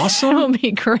be awesome? That would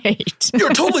be great.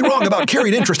 You're totally wrong about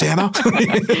carried interest, Anna.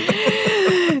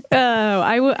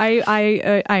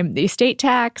 I'm the estate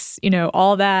tax,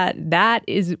 all that. That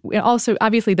is also,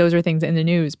 obviously, those are things in the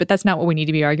news, but that's not what we need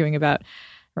to be arguing about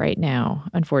right now,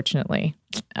 unfortunately.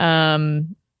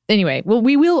 Anyway, well,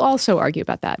 we will also argue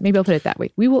about that. Maybe I'll put it that way.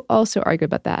 We will also argue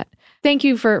about that. Thank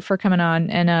you for coming on,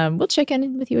 and we'll check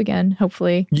in with you again,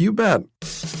 hopefully. You bet.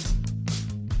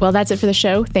 Well, that's it for the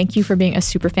show. Thank you for being a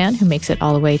super fan who makes it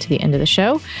all the way to the end of the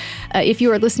show. If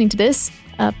you are listening to this,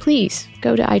 please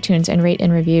go to iTunes and rate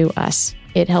and review us.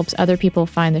 It helps other people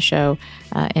find the show,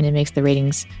 and it makes the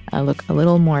ratings look a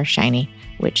little more shiny,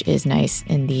 which is nice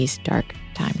in these dark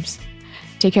times.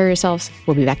 Take care of yourselves.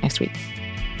 We'll be back next week.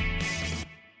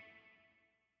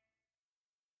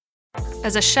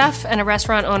 As a chef and a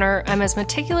restaurant owner, I'm as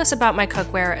meticulous about my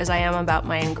cookware as I am about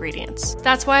my ingredients.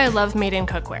 That's why I love Made in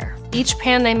Cookware. Each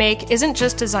pan they make isn't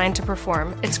just designed to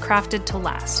perform, it's crafted to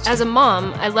last. As a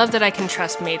mom, I love that I can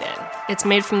trust Made In. It's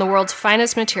made from the world's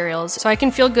finest materials, so I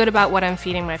can feel good about what I'm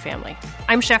feeding my family.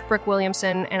 I'm Chef Brooke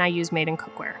Williamson, and I use Made in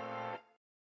Cookware.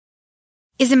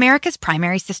 Is America's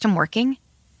primary system working?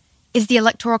 Is the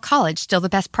Electoral College still the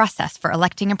best process for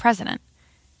electing a president?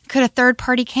 Could a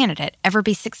third-party candidate ever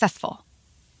be successful?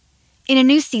 In a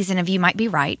new season of You Might Be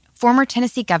Right, former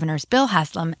Tennessee governors Bill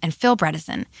Haslam and Phil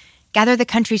Bredesen gather the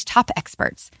country's top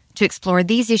experts to explore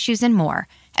these issues and more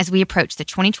as we approach the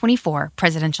 2024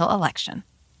 presidential election.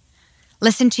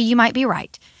 Listen to You Might Be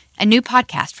Right, a new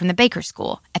podcast from the Baker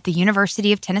School at the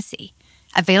University of Tennessee,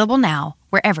 available now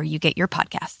wherever you get your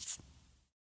podcasts.